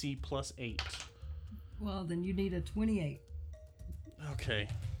KAC +8. Well, then you need a 28. Okay.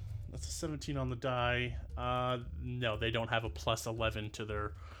 That's a 17 on the die. No, they don't have a +11 to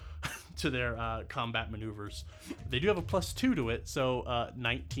their combat maneuvers. They do have a +2 to it, so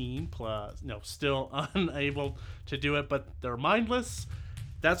 19 plus... No, still unable to do it, but they're mindless.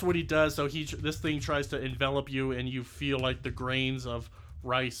 That's what he does. So this thing tries to envelop you, and you feel like the grains of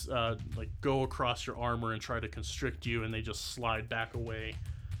rice go across your armor and try to constrict you, and they just slide back away.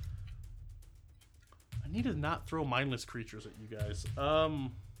 I need to not throw mindless creatures at you guys.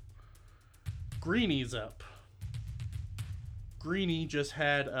 Greenie's up. Greenie just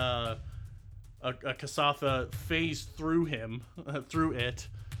had a Kasatha phase through him, through it,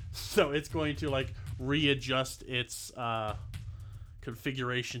 so it's going to readjust its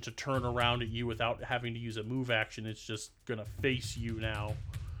configuration to turn around at you without having to use a move action. It's just gonna face you now,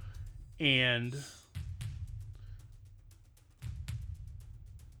 and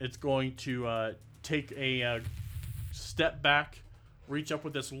it's going to take a step back, reach up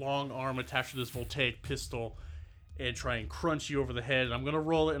with this long arm attached to this voltaic pistol, and try and crunch you over the head. And I'm gonna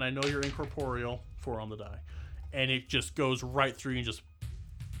roll it, and I know you're incorporeal, 4 on the die, and it just goes right through and just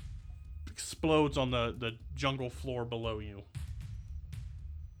explodes on the jungle floor below you.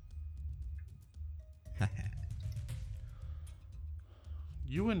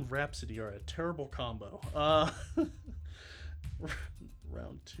 You and Rhapsody are a terrible combo.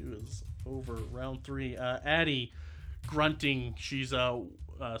 Round 2 is over. Round 3, Addie, grunting. She's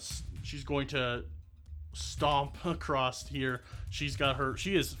going to stomp across here. She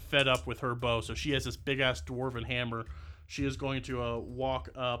is fed up with her bow, so she has this big ass dwarven hammer. She is going to walk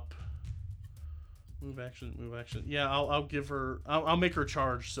up. Move action. Yeah, I'll give her. I'll make her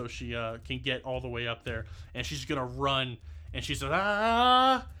charge so she can get all the way up there, and she's gonna run. And she says,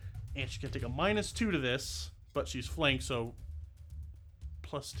 and she's gonna take a -2 to this, but she's flanked, so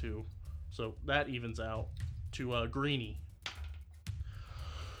 +2, so that evens out to Greenie.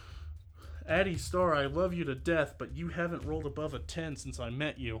 Addie Star, I love you to death, but you haven't rolled above a 10 since I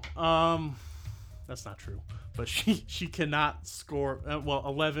met you. That's not true. But she cannot score.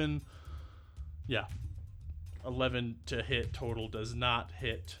 11. Yeah, 11 to hit total does not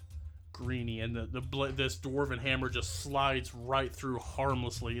hit Greenie, and this dwarven hammer just slides right through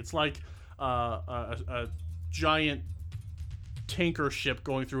harmlessly. It's like a giant tanker ship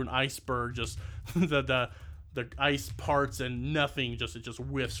going through an iceberg. Just the ice parts and nothing. It just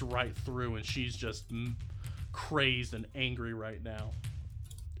whiffs right through, and she's just crazed and angry right now.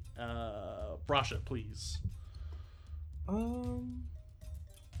 Brasha, please.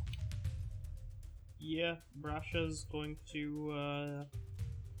 Yeah, Brasha's going to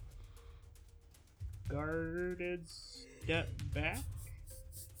guarded step back.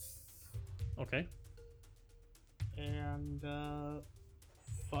 Okay. And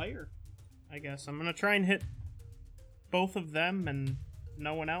fire, I guess. I'm gonna try and hit both of them and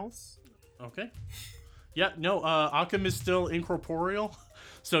no one else. Okay. Yeah, no, Occam is still incorporeal,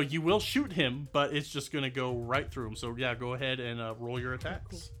 so you will shoot him, but it's just gonna go right through him. So yeah, go ahead and roll your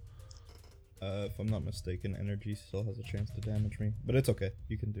attacks. If I'm not mistaken, energy still has a chance to damage me, but it's okay.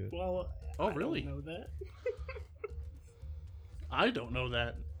 You can do it. Well, really? I don't know that. I don't know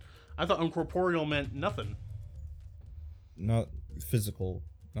that. I thought incorporeal meant nothing. Not physical,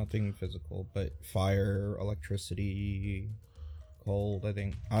 nothing physical, but fire, electricity, cold. I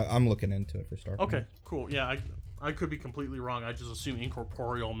think I'm looking into it for starting. Okay, cool. Yeah, I could be completely wrong. I just assumed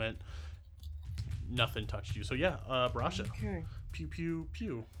incorporeal meant nothing touched you. So yeah, Brasha. Okay. Pew pew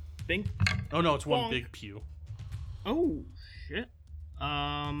pew. Think. Oh no, it's one Bonk. big pew. Oh shit.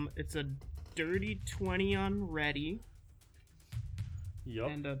 It's a dirty 20 on ready.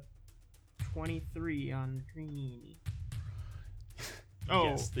 Yup. And a 23 on Greenie. Oh,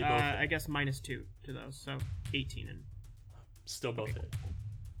 Yes, they both I guess -2 to those, so 18 and still both hit.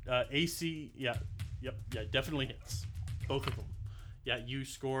 AC, yeah, definitely hits. Both of them. Yeah, you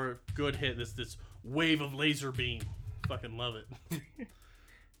score good hit. This wave of laser beam. Fucking love it.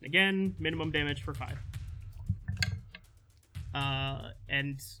 again, minimum damage for 5.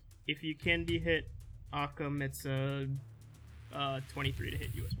 And if you can be hit, Occam, it's a 23 to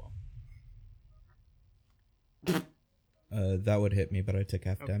hit you as well. That would hit me, but I took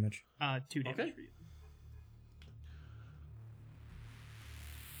half damage. 2 damage Okay. for you.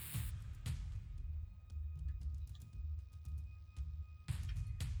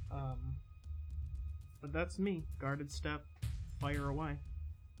 But that's me. Guarded step, fire away.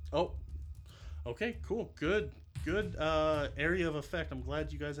 Oh, okay, cool, good area of effect. I'm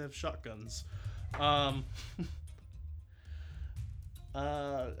glad you guys have shotguns.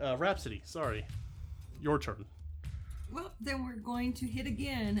 Rhapsody, sorry, your turn. Well, then we're going to hit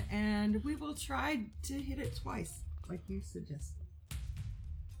again, and we will try to hit it twice, like you suggested.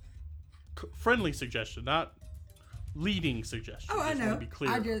 Friendly suggestion, not leading suggestion. Oh, I Just know. wanna be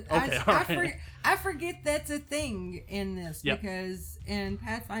clear. I forget that's a thing in this Yep. because in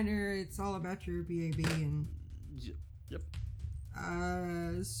Pathfinder it's all about your BAB and. Yep.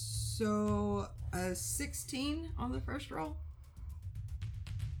 So a 16 on the first roll.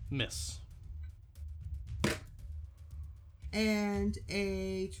 Miss. And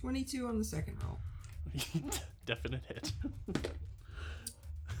a 22 on the second roll. Definite hit.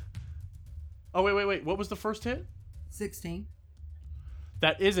 Oh wait. What was the first hit? 16.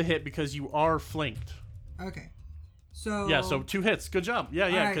 That is a hit because you are flanked. Okay. So Yeah, so 2 hits. Good job. Yeah,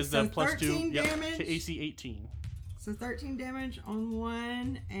 Alright, because so the plus 2 13 yep, damage. to AC 18. So 13 damage on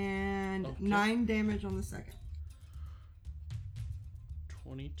one and Okay. 9 damage on the second.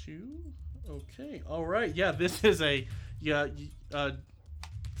 22. Okay. All right. Yeah, this is a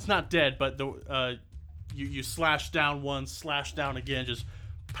it's not dead, but the you slash down one, slash down again, just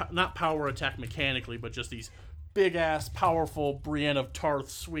not power attack mechanically, but just these big ass powerful Brienne of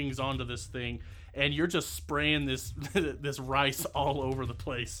Tarth swings onto this thing, and you're just spraying this this rice all over the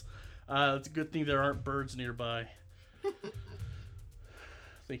place. It's a good thing there aren't birds nearby.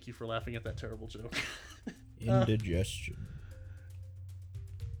 Thank you for laughing at that terrible joke. Indigestion.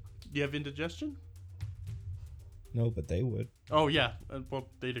 You have indigestion? No, but they would. Oh yeah, well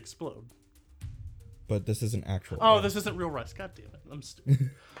they'd explode. But this isn't actual. Oh, rice. this isn't real rice. God damn it, I'm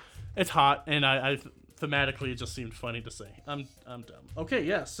stupid. It's hot, and I thematically it just seemed funny to say. I'm dumb. Okay,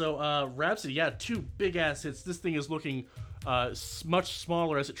 yeah. So Rhapsody, yeah, 2 big ass hits. This thing is looking much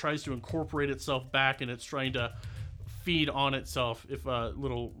smaller as it tries to incorporate itself back, and it's trying to feed on itself. If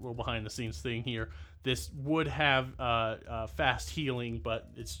little behind the scenes thing here, this would have fast healing, but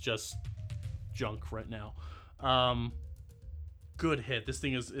it's just junk right now. Good hit. This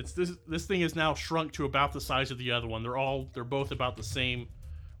thing is this thing is now shrunk to about the size of the other one. They're both about the same.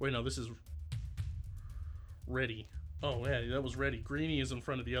 Wait, no, this is Ready. Oh, yeah, that was Ready. Greenie is in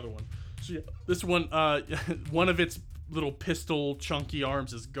front of the other one. So, yeah, this one, one of its little pistol chunky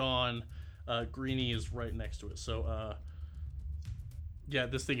arms is gone. Greenie is right next to it. So, yeah,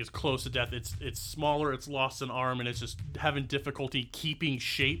 this thing is close to death. It's smaller, it's lost an arm, and it's just having difficulty keeping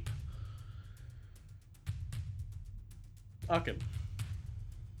shape. Akim.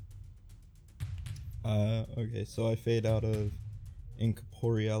 Okay, so I fade out of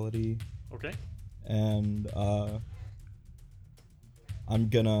incorporeality. Okay. And, I'm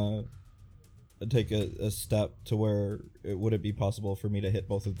gonna take a step to where would it be possible for me to hit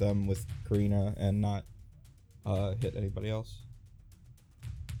both of them with Karina and not hit anybody else?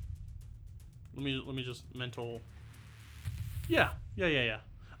 Let me just mental. Yeah.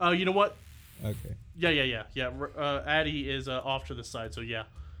 You know what? Okay. Yeah. Addie is off to the side, so yeah.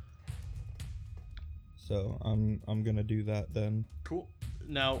 So I'm gonna do that then. Cool.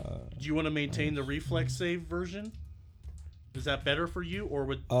 Now, do you want to maintain the reflex save version? Is that better for you, or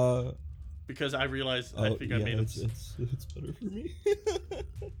would? Because I realized I think I made it. It's better for me.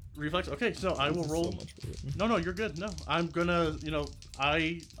 Reflex. Okay, so I will roll. So no, you're good. No, I'm gonna.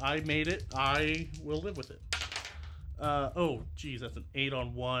 I made it. I will live with it. Oh, geez, that's an 8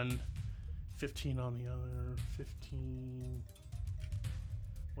 on one, 15 on the other, 15.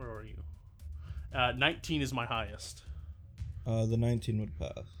 Where are you? 19 is my highest. The 19 would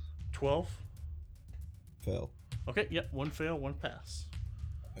pass. 12. Fail. Okay, yep, one fail, one pass.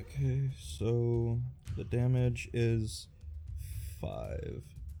 Okay, so the damage is 5.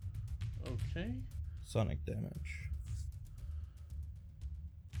 Okay. Sonic damage.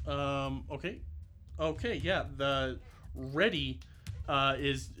 Okay, yeah, the Ready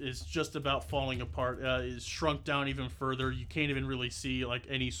is just about falling apart. Is shrunk down even further. You can't even really see like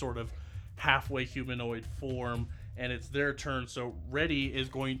any sort of halfway humanoid form, and it's their turn, so Ready is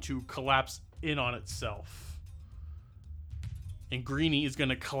going to collapse in on itself. And Greenie is going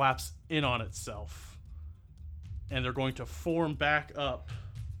to collapse in on itself. And they're going to form back up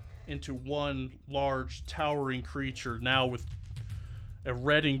into one large towering creature, now with a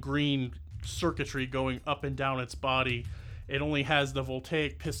red and green circuitry going up and down its body. It only has the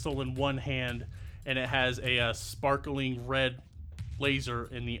voltaic pistol in one hand, and it has a sparkling red laser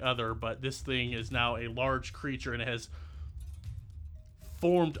in the other, but this thing is now a large creature, and it has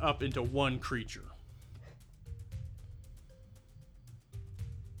formed up into one creature.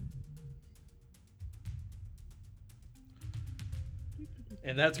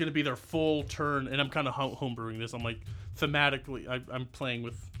 And that's going to be their full turn. And I'm kind of homebrewing this. I'm like, thematically,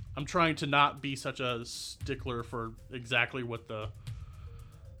 I'm trying to not be such a stickler for exactly what the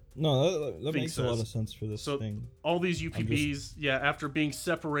No, that makes a lot of sense for this thing. All these UPBs, after being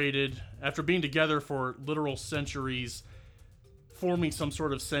separated, after being together for literal centuries, forming some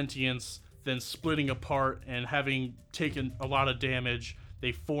sort of sentience, then splitting apart and having taken a lot of damage,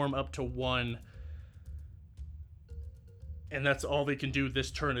 they form up to one. And that's all they can do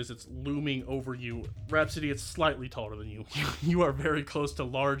this turn, is it's looming over you. Rhapsody, it's slightly taller than you. You are very close to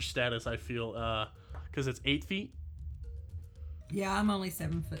large status, I feel, because it's 8 feet. Yeah, I'm only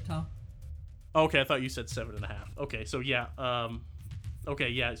 7 foot tall. Okay, I thought you said 7.5. Okay, so yeah,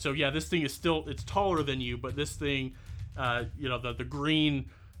 this thing is still, it's taller than you, but this thing, the green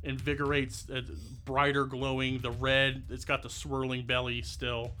invigorates, brighter glowing. The red, it's got the swirling belly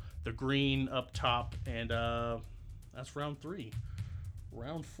still. The green up top, and that's round 3.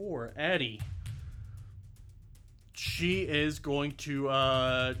 Round 4, Addie. She is going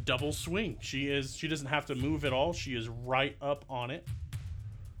to double swing. She doesn't have to move at all. She is right up on it.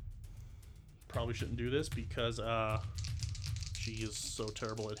 Probably shouldn't do this because she is so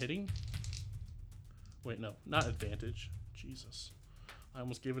terrible at hitting. Wait, no, not advantage. Jesus. I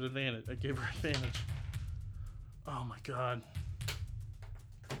almost gave it advantage. I gave her advantage. Oh my god.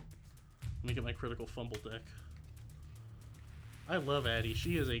 Let me get my critical fumble deck. I love Addie.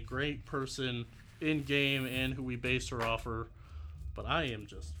 She is a great person in game and who we base her off her, but I am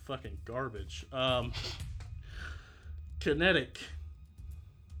just fucking garbage. Kinetic.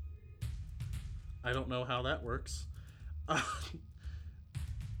 I don't know how that works.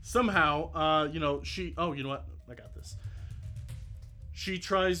 Somehow, she. Oh, you know what? I got this. She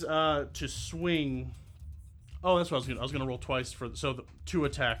tries to swing. Oh, that's what I was gonna roll twice for. So the 2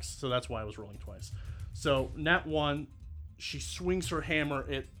 attacks. So that's why I was rolling twice. So nat 1. She swings her hammer.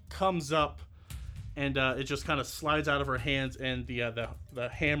 It comes up, and it just kind of slides out of her hands, and the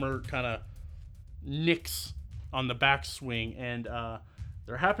hammer kind of nicks on the backswing, and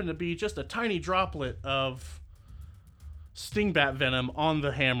there happened to be just a tiny droplet of stingbat venom on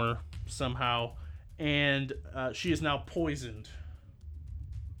the hammer somehow, and she is now poisoned.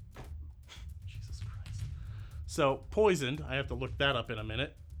 Jesus Christ. So poisoned. I have to look that up in a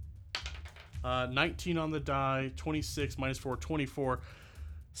minute. 19 on the die, 26 minus 4, 24.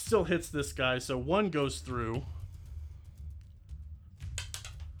 Still hits this guy, so 1 goes through.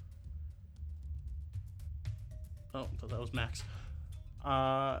 Oh, thought that was max.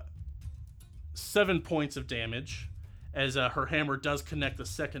 7 points of damage as her hammer does connect the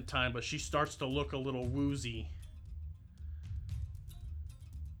second time, but she starts to look a little woozy.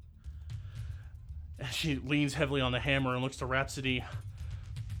 And she leans heavily on the hammer and looks to Rhapsody.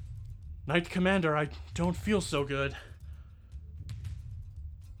 Knight Commander, I don't feel so good.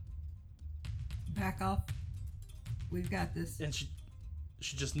 Back off. We've got this. And she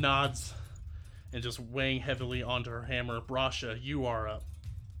just nods and just weighing heavily onto her hammer. Brasha, you are up.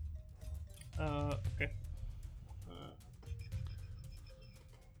 Okay.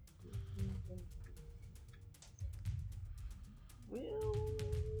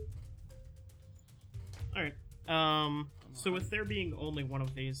 Alright. So with there being only one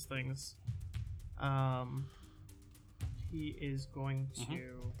of these things, he is going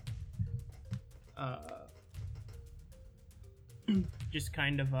to just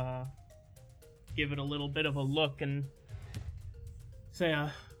kind of give it a little bit of a look and say,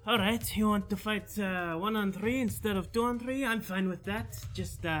 alright, you want to fight 1-on-3 instead of 2-on-3? I'm fine with that.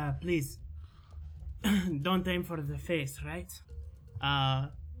 Just please don't aim for the face, right?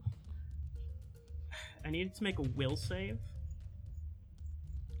 I needed to make a will save.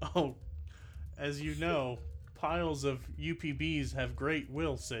 Oh, as you know, piles of UPBs have great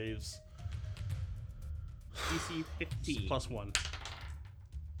will saves. DC 15. Plus 1.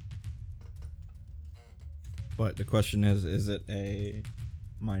 But the question is it a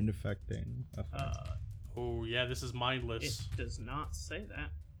mind affecting effect? Oh, yeah, this is mindless. It does not say that.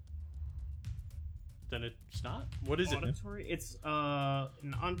 Then it's not? What is Auditory? It's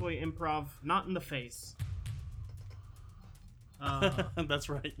an envoy improv, not in the face. That's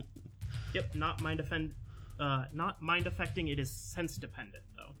right. Yep, not mind affecting. It is sense dependent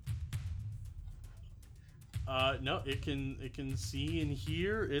though. No, it can see and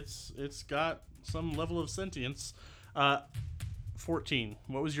hear. It's got some level of sentience. 14.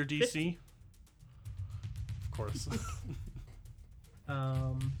 What was your DC? 50. Of course.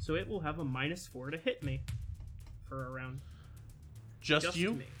 So it will have a -4 to hit me for a round. Just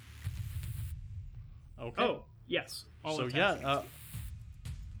you? Me. Okay. Oh, yes. All so attacks. yeah.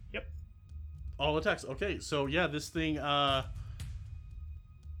 Yep. All attacks. Okay, so yeah, this thing.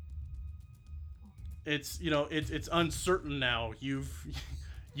 It's it's uncertain now. You've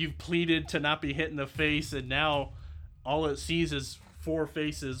pleaded to not be hit in the face, and now all it sees is 4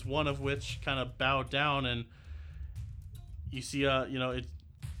 faces, one of which kind of bowed down, and you see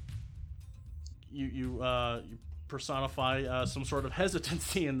you personify some sort of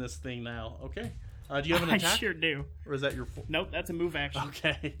hesitancy in this thing now. Okay. Do you have an attack? I sure do. Or is that your? Nope, that's a move action.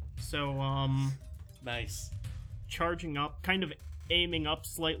 Okay. So Nice. Charging up, kind of aiming up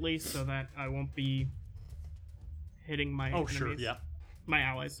slightly so that I won't be hitting my enemies. Sure, yeah. My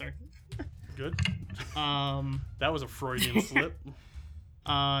allies, sorry. Good. That was a Freudian slip.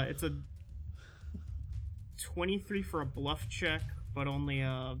 It's a 23 for a bluff check, but only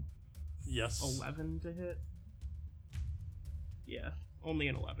a 11 to hit. Yeah, only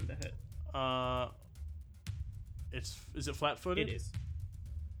an 11 to hit. Is it flat-footed? It is.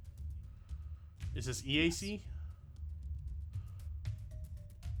 Is this EAC?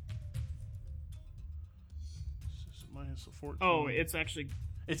 Yes. Minus 14. Oh, it's actually.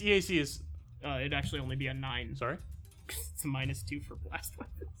 Its EAC is. It'd actually only be a 9. Sorry? It's a -2 for blast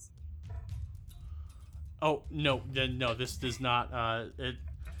weapons. Oh no! This does not.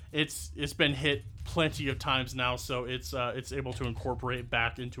 It's been hit plenty of times now, so it's able to incorporate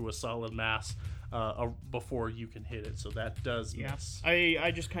back into a solid mass before you can hit it. So that does miss.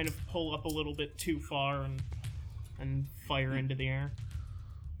 I just kind of pull up a little bit too far and fire into the air.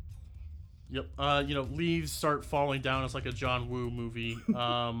 Yep. Leaves start falling down. It's like a John Woo movie.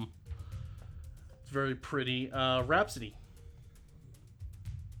 It's very pretty. Rhapsody.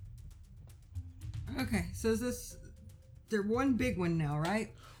 Okay, so is this... They're one big one now,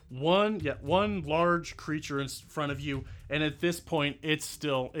 right? One large creature in front of you, and at this point, it's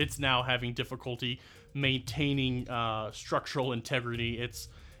now having difficulty maintaining structural integrity. It's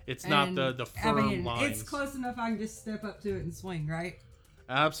not the firm lines. It's close enough. I can just step up to it and swing, right?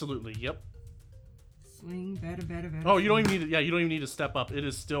 Absolutely. Yep. Swing, better. Oh, you don't even need to. Yeah, you don't even need to step up.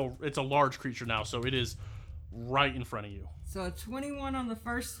 It's a large creature now, so it is right in front of you. So a 21 on the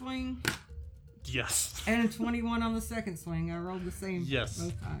first swing. Yes. And a 21 on the second swing. I rolled the same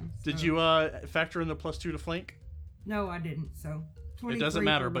both times. So. Did you factor in the +2 to flank? No, I didn't. So 23. It doesn't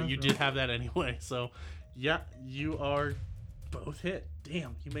matter, but you did have that anyway. So Yeah, you are both hit.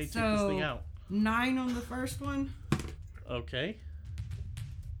 Damn, you may take this thing out. 9 on the first one. Okay.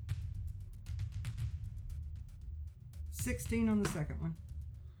 16 on the second one.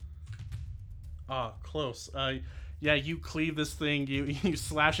 Close. Yeah, you cleave this thing. You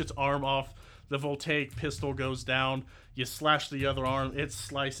slash its arm off. The voltaic pistol goes down. You slash the other arm. It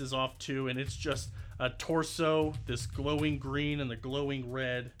slices off too, and it's just a torso, this glowing green and the glowing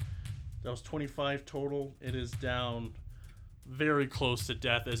red. That was 25 total. It is down very close to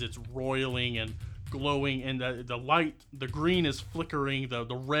death as it's roiling and glowing, and the light, the green is flickering. The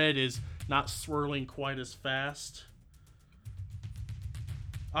red is not swirling quite as fast.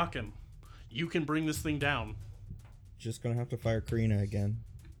 Akim, you can bring this thing down. Just gonna have to fire Karina again.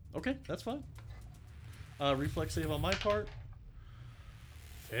 Okay, that's fine. Reflex save on my part.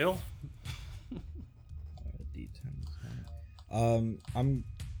 Fail. D10.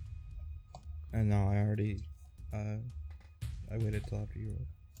 And no, I already. I waited till after you rolled.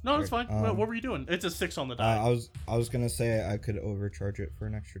 No, that's fine. What were you doing? It's a 6 on the die. I was gonna say I could overcharge it for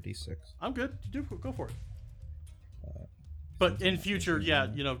an extra D6. I'm good. Go for it. But in future, yeah,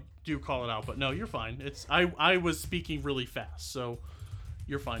 do call it out. But no, you're fine. I was speaking really fast, so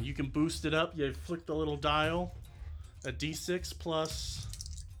you're fine. You can boost it up. You flick the little dial. A D6 plus.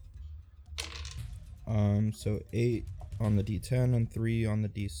 So 8 on the D10 and 3 on the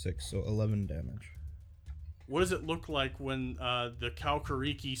D6, so 11 damage. What does it look like when the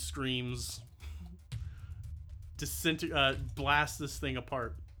Kalkariki screams blast this thing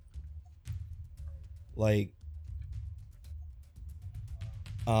apart? Like,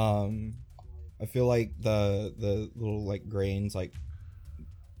 I feel like the little like grains like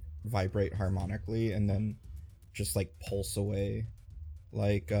vibrate harmonically and then just like pulse away,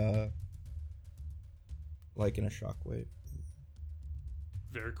 like in a shockwave.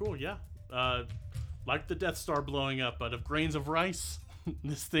 Very cool, yeah. Like the Death Star blowing up, but of grains of rice.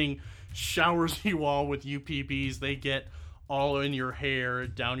 This thing showers you all with UPBs. They get all in your hair,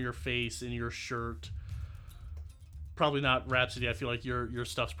 down your face, in your shirt. Probably not Rhapsody. I feel like your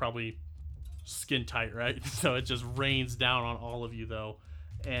stuff's probably skin tight, right? So it just rains down on all of you, though.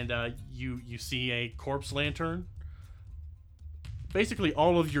 And you see a corpse lantern. Basically,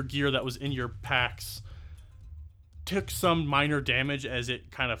 all of your gear that was in your packs took some minor damage as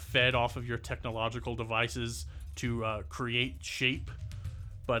it kind of fed off of your technological devices to create shape.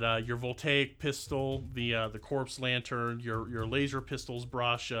 But your voltaic pistol, the corpse lantern, your laser pistols,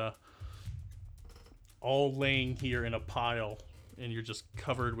 Brasha, all laying here in a pile, and you're just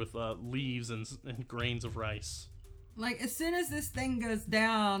covered with leaves and grains of rice. Like, as soon as this thing goes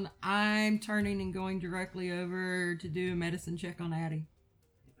down, I'm turning and going directly over to do a medicine check on Addie.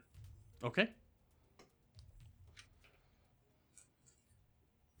 Okay.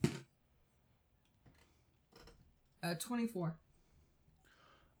 Uh, 24.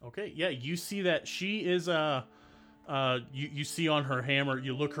 Okay, yeah, you see that she is you see on her hammer,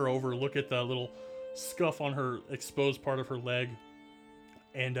 you look her over, look at the little scuff on her exposed part of her leg,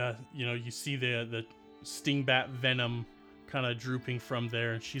 and you see the stingbat venom kind of drooping from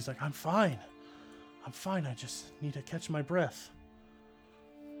there, and she's like, I'm fine, I just need to catch my breath.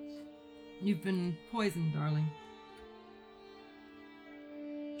 You've been poisoned, darling.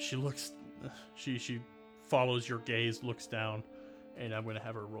 She looks, she follows your gaze, looks down, and I'm going to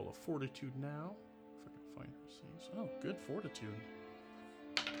have her roll a fortitude now. If I can find her saves. Oh, good fortitude.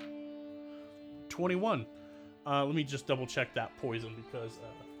 21. Let me just double check that poison because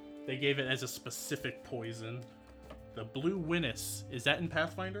they gave it as a specific poison. The blue Winnis. Is that in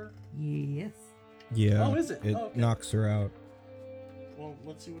Pathfinder? Yes. Yeah. Oh, is it? It okay. knocks her out. Well,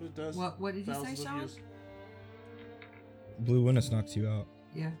 let's see what it does. What did you say, Sean? Blue Winnis knocks you out.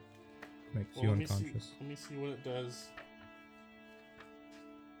 Yeah. Makes you unconscious. Let me see what it does.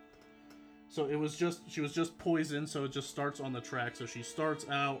 So she was just poisoned, so it just starts on the track. So she starts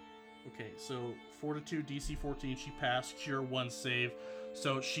out. Okay, so Fortitude, DC 14, she passed, Cure 1 save.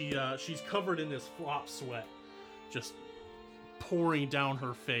 So she's covered in this flop sweat, just pouring down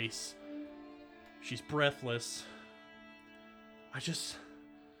her face. She's breathless. I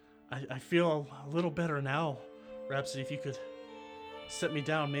feel a little better now, Rhapsody. If you could set me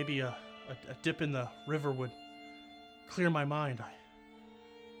down, maybe a dip in the river would clear my mind.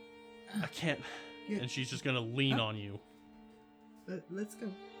 I can't. Yeah. And she's just gonna lean on you. Let's go.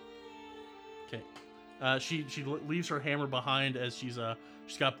 Okay. She leaves her hammer behind as she's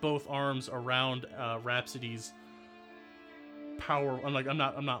got both arms around Rhapsody's power. I'm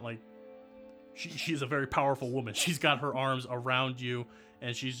not like. She's a very powerful woman. She's got her arms around you,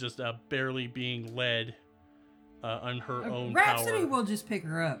 and she's just barely being led on her own Rhapsody power. will just pick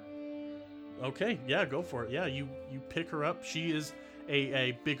her up. Okay, yeah, go for it. Yeah, you pick her up. She is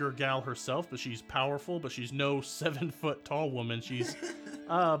a bigger gal herself, but she's powerful. But she's no 7-foot tall woman. She's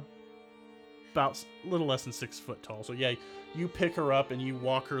about a little less than 6 foot tall. So yeah, you pick her up and you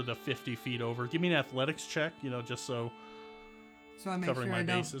walk her the 50 feet over. Give me an athletics check, just so. So I make sure I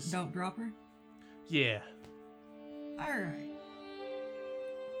don't drop her. Yeah. All right.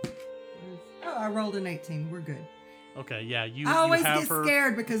 Oh, I rolled an 18. We're good. Okay, yeah, I always get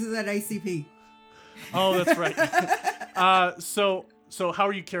scared because of that ACP. Oh, that's right. So how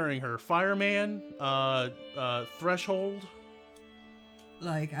are you carrying her? Fireman? Threshold?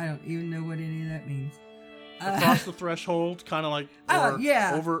 Like, I don't even know what any of that means. Across the threshold, kind of like.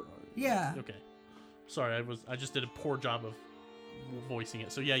 Yeah. Over. Yeah. Okay. Sorry, I just did a poor job of voicing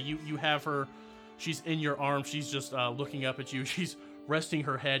it. So yeah, you have her. She's in your arms. She's just looking up at you. She's resting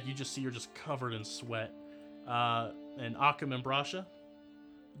her head. You just see her just covered in sweat. And Occam and Brasha,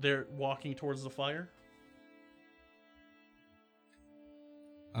 they're walking towards the fire.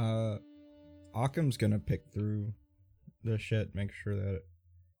 Occam's gonna pick through the shit, make sure that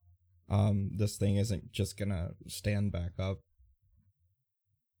this thing isn't just gonna stand back up.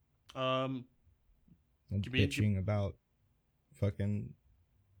 And bitching about fucking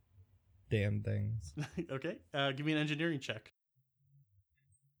damn things. Okay, give me an engineering check.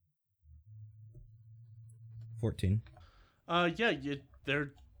 14. Yeah,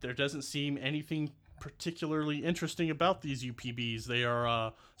 there doesn't seem anything particularly interesting about these UPBs. They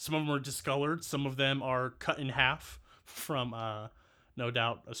are some of them are discolored, some of them are cut in half from no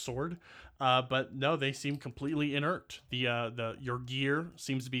doubt a sword. But no, they seem completely inert. Your gear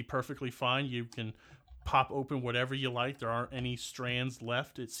seems to be perfectly fine. You can pop open whatever you like. There aren't any strands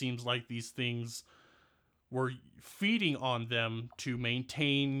left. It seems like these things were feeding on them to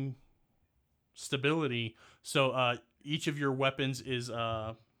maintain stability. So each of your weapons is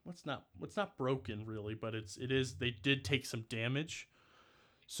what's not broken really, but they did take some damage.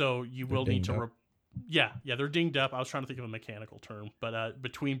 So you will need to yeah, they're dinged up. I was trying to think of a mechanical term, but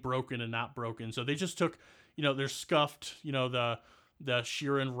between broken and not broken. So they just took, they're scuffed, the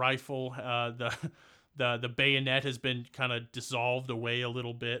Sheeran rifle, the bayonet has been kind of dissolved away a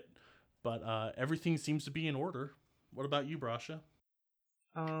little bit, but everything seems to be in order. What about you, Brasha?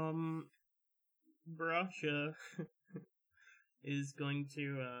 Brasha is going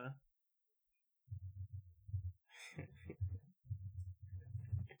to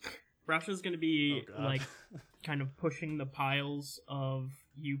Brasha's going to be like kind of pushing the piles of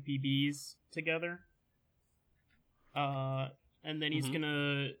UPBs together. And then he's going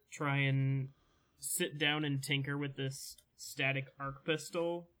to try and sit down and tinker with this static arc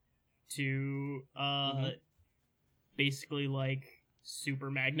pistol to basically like super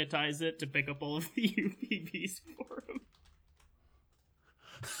magnetize it to pick up all of the UPBs for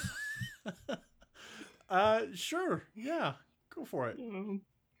him. Sure. Yeah. Go for it.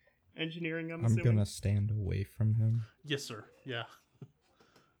 Engineering, I'm assuming. Gonna stand away from him. Yes, sir. Yeah.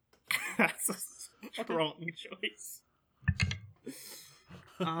 That's a strong choice.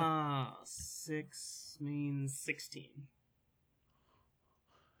 6 means 16.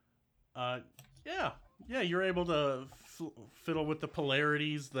 Yeah, you're able to fiddle with the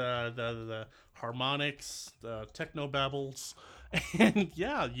polarities, the harmonics, the technobabbles, and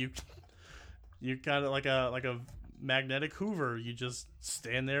yeah, you got it like a magnetic Hoover. You just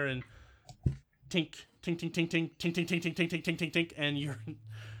stand there and tink, tink, tink, tink, tink, tink, tink, tink, tink, tink, tink, tink, tink, tink, and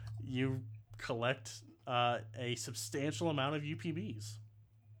you collect a substantial amount of UPBs.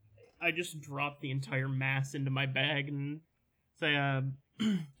 I just drop the entire mass into my bag and say,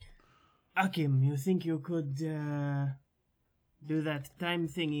 Akim, you think you could do that time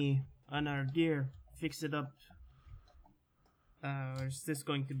thingy on our gear? Fix it up? Or is this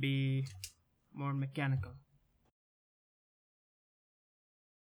going to be more mechanical?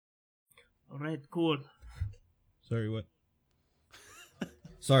 Alright, cool. Sorry, what?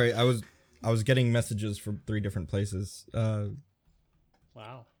 Sorry, I was getting messages from 3 different places.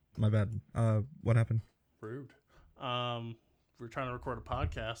 Wow. My bad. What happened? Rude. We're trying to record a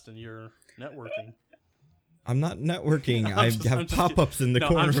podcast and you're networking. I'm not networking. I have pop-ups in the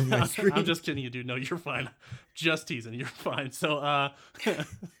corner of my screen. I'm just kidding you, dude. No, you're fine. Just teasing. You're fine. So,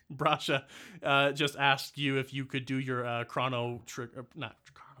 Brasha just asked you if you could do your chrono trigger.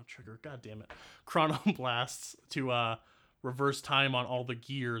 God damn it. Chrono blasts to reverse time on all the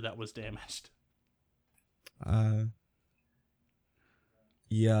gear that was damaged.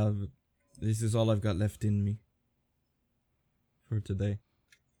 Yeah, this is all I've got left in me for today.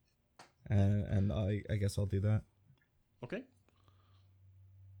 And I guess I'll do that. Okay.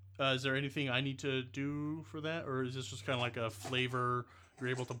 Is there anything I need to do for that, or is this just kind of like a flavor? You're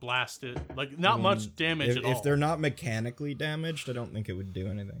able to blast it, like not much damage at all. If they're not mechanically damaged, I don't think it would do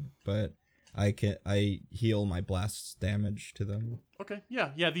anything. But I heal my blast's damage to them. Okay,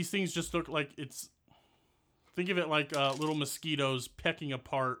 yeah. These things just look like it's. Think of it like little mosquitoes pecking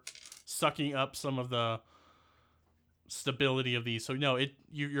apart, sucking up some of the stability of these. So no,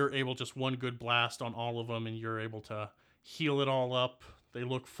 you're able just one good blast on all of them, and you're able to heal it all up. They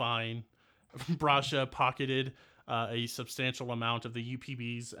look fine. Brasha pocketed a substantial amount of the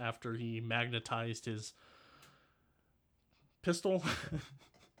UPBs after he magnetized his pistol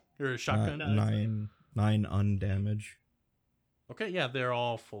or his shotgun. 9 undamage. Okay, yeah, they're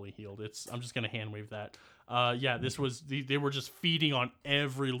all fully healed. I'm just gonna hand wave that. This was they were just feeding on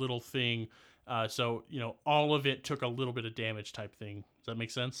every little thing. So all of it took a little bit of damage type thing. Does that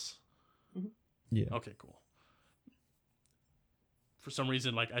make sense? Mm-hmm. Yeah. Okay, cool. For some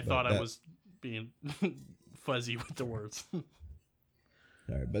reason, I thought I was being fuzzy with the words.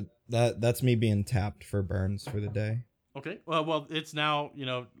 Sorry, but that's me being tapped for burns for the day. Okay. Well, it's now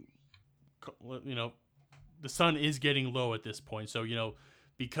the sun is getting low at this point, so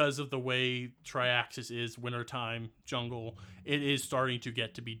because of the way Triaxis is, wintertime jungle, it is starting to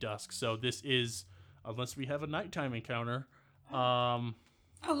get to be dusk. So this is, unless we have a nighttime encounter.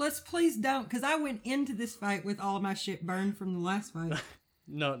 Oh, let's please don't, because I went into this fight with all of my shit burned from the last fight.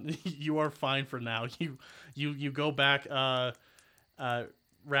 No, you are fine for now. You go back,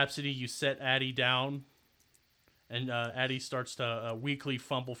 Rhapsody, you set Addie down, and Addie starts to weakly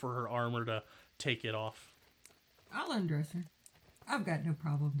fumble for her armor to take it off. I'll undress her. I've got no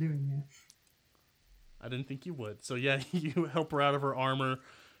problem doing that. I didn't think you would. So yeah, you help her out of her armor.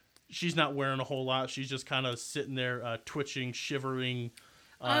 She's not wearing a whole lot. She's just kind of sitting there, twitching, shivering.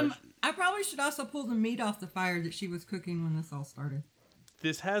 I probably should also pull the meat off the fire that she was cooking when this all started.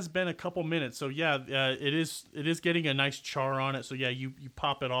 This has been a couple minutes, so yeah, it is getting a nice char on it. So yeah, you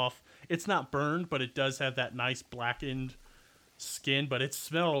pop it off. It's not burned, but it does have that nice blackened skin. But it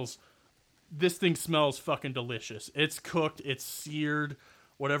smells. This thing smells fucking delicious. It's cooked. It's seared.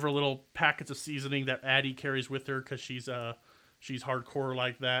 Whatever little packets of seasoning that Addie carries with her, because she's hardcore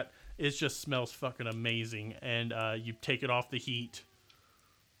like that. It just smells fucking amazing. And you take it off the heat.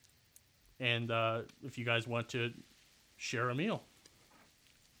 And if you guys want to share a meal.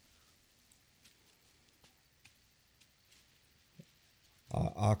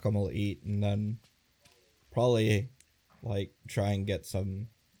 Occam will eat and then probably try and get some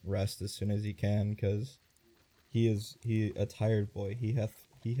rest as soon as he can, because he a tired boy. He have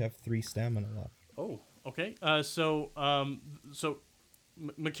 3 stamina left. Oh, okay. So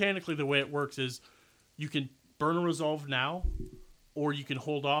mechanically the way it works is you can burn a resolve now, or you can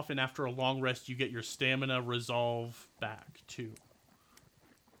hold off, and after a long rest you get your stamina resolve back too.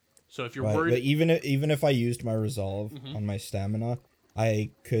 So if you're worried, but even if I used my resolve on my stamina,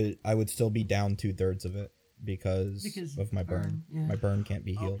 I would still be down 2/3 of it because of my burn. Yeah. My burn can't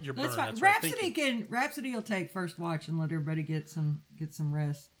be healed. Your that's burn, fine. That's Rhapsody will take first watch and let everybody get some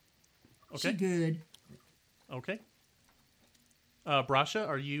rest. Okay. She good. Okay. Brasha,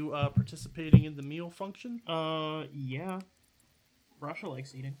 are you participating in the meal function? Yeah. Brasha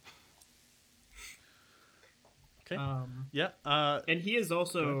likes eating. Okay. Yeah. And he is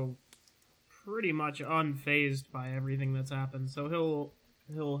also pretty much unfazed by everything that's happened, so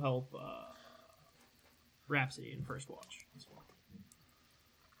he'll help Rhapsody in first watch as well.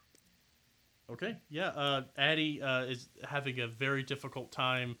 Okay. Yeah. Addie is having a very difficult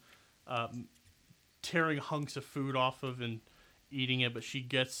time tearing hunks of food off of and eating it, but she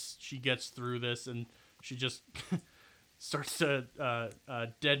gets through this, and she just starts to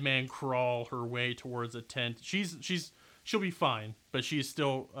dead man crawl her way towards a tent. She'll be fine, but she's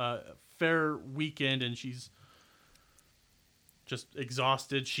still fair weakened, and she's just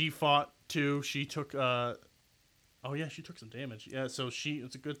exhausted. She fought too. She took she took some damage. Yeah, so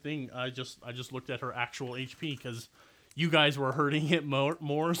it's a good thing I just looked at her actual HP, because you guys were hurting it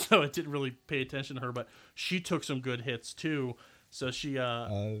more, so I didn't really pay attention to her, but she took some good hits too. So she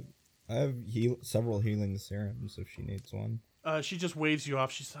I have several healing serums if she needs one. She just waves you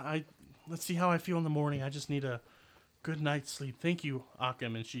off. She's let's see how I feel in the morning. I just need a good night's sleep. Thank you,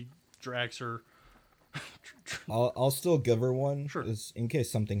 Occam. And she drags her. I'll still give her one, sure, in case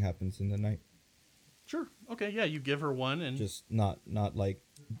something happens in the night. Sure. Okay. Yeah, you give her one, and just not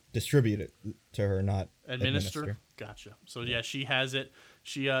distribute it to her, not administer. Gotcha. So yeah, she has it.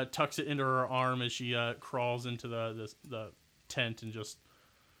 She tucks it into her arm as she crawls into the tent, and just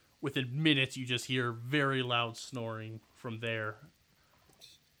within minutes you just hear very loud snoring from there.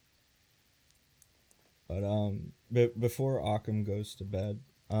 But before Occam goes to bed,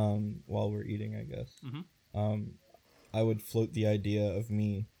 while we're eating, I guess. Mm-hmm. I would float the idea of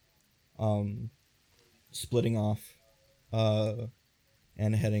me splitting off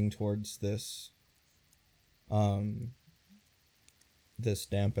and heading towards this this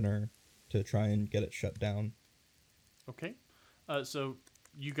dampener to try and get it shut down. Okay. So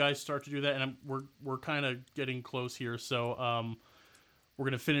you guys start to do that, and we're kind of getting close here. So we're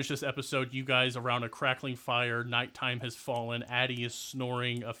going to finish this episode. You guys around a crackling fire. Nighttime has fallen. Addie is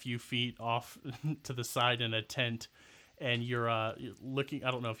snoring a few feet off to the side in a tent. And you're licking.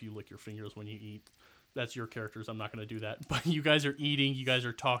 I don't know if you lick your fingers when you eat. That's your characters. I'm not going to do that. But you guys are eating. You guys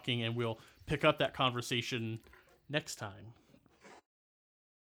are talking. And we'll pick up that conversation next time.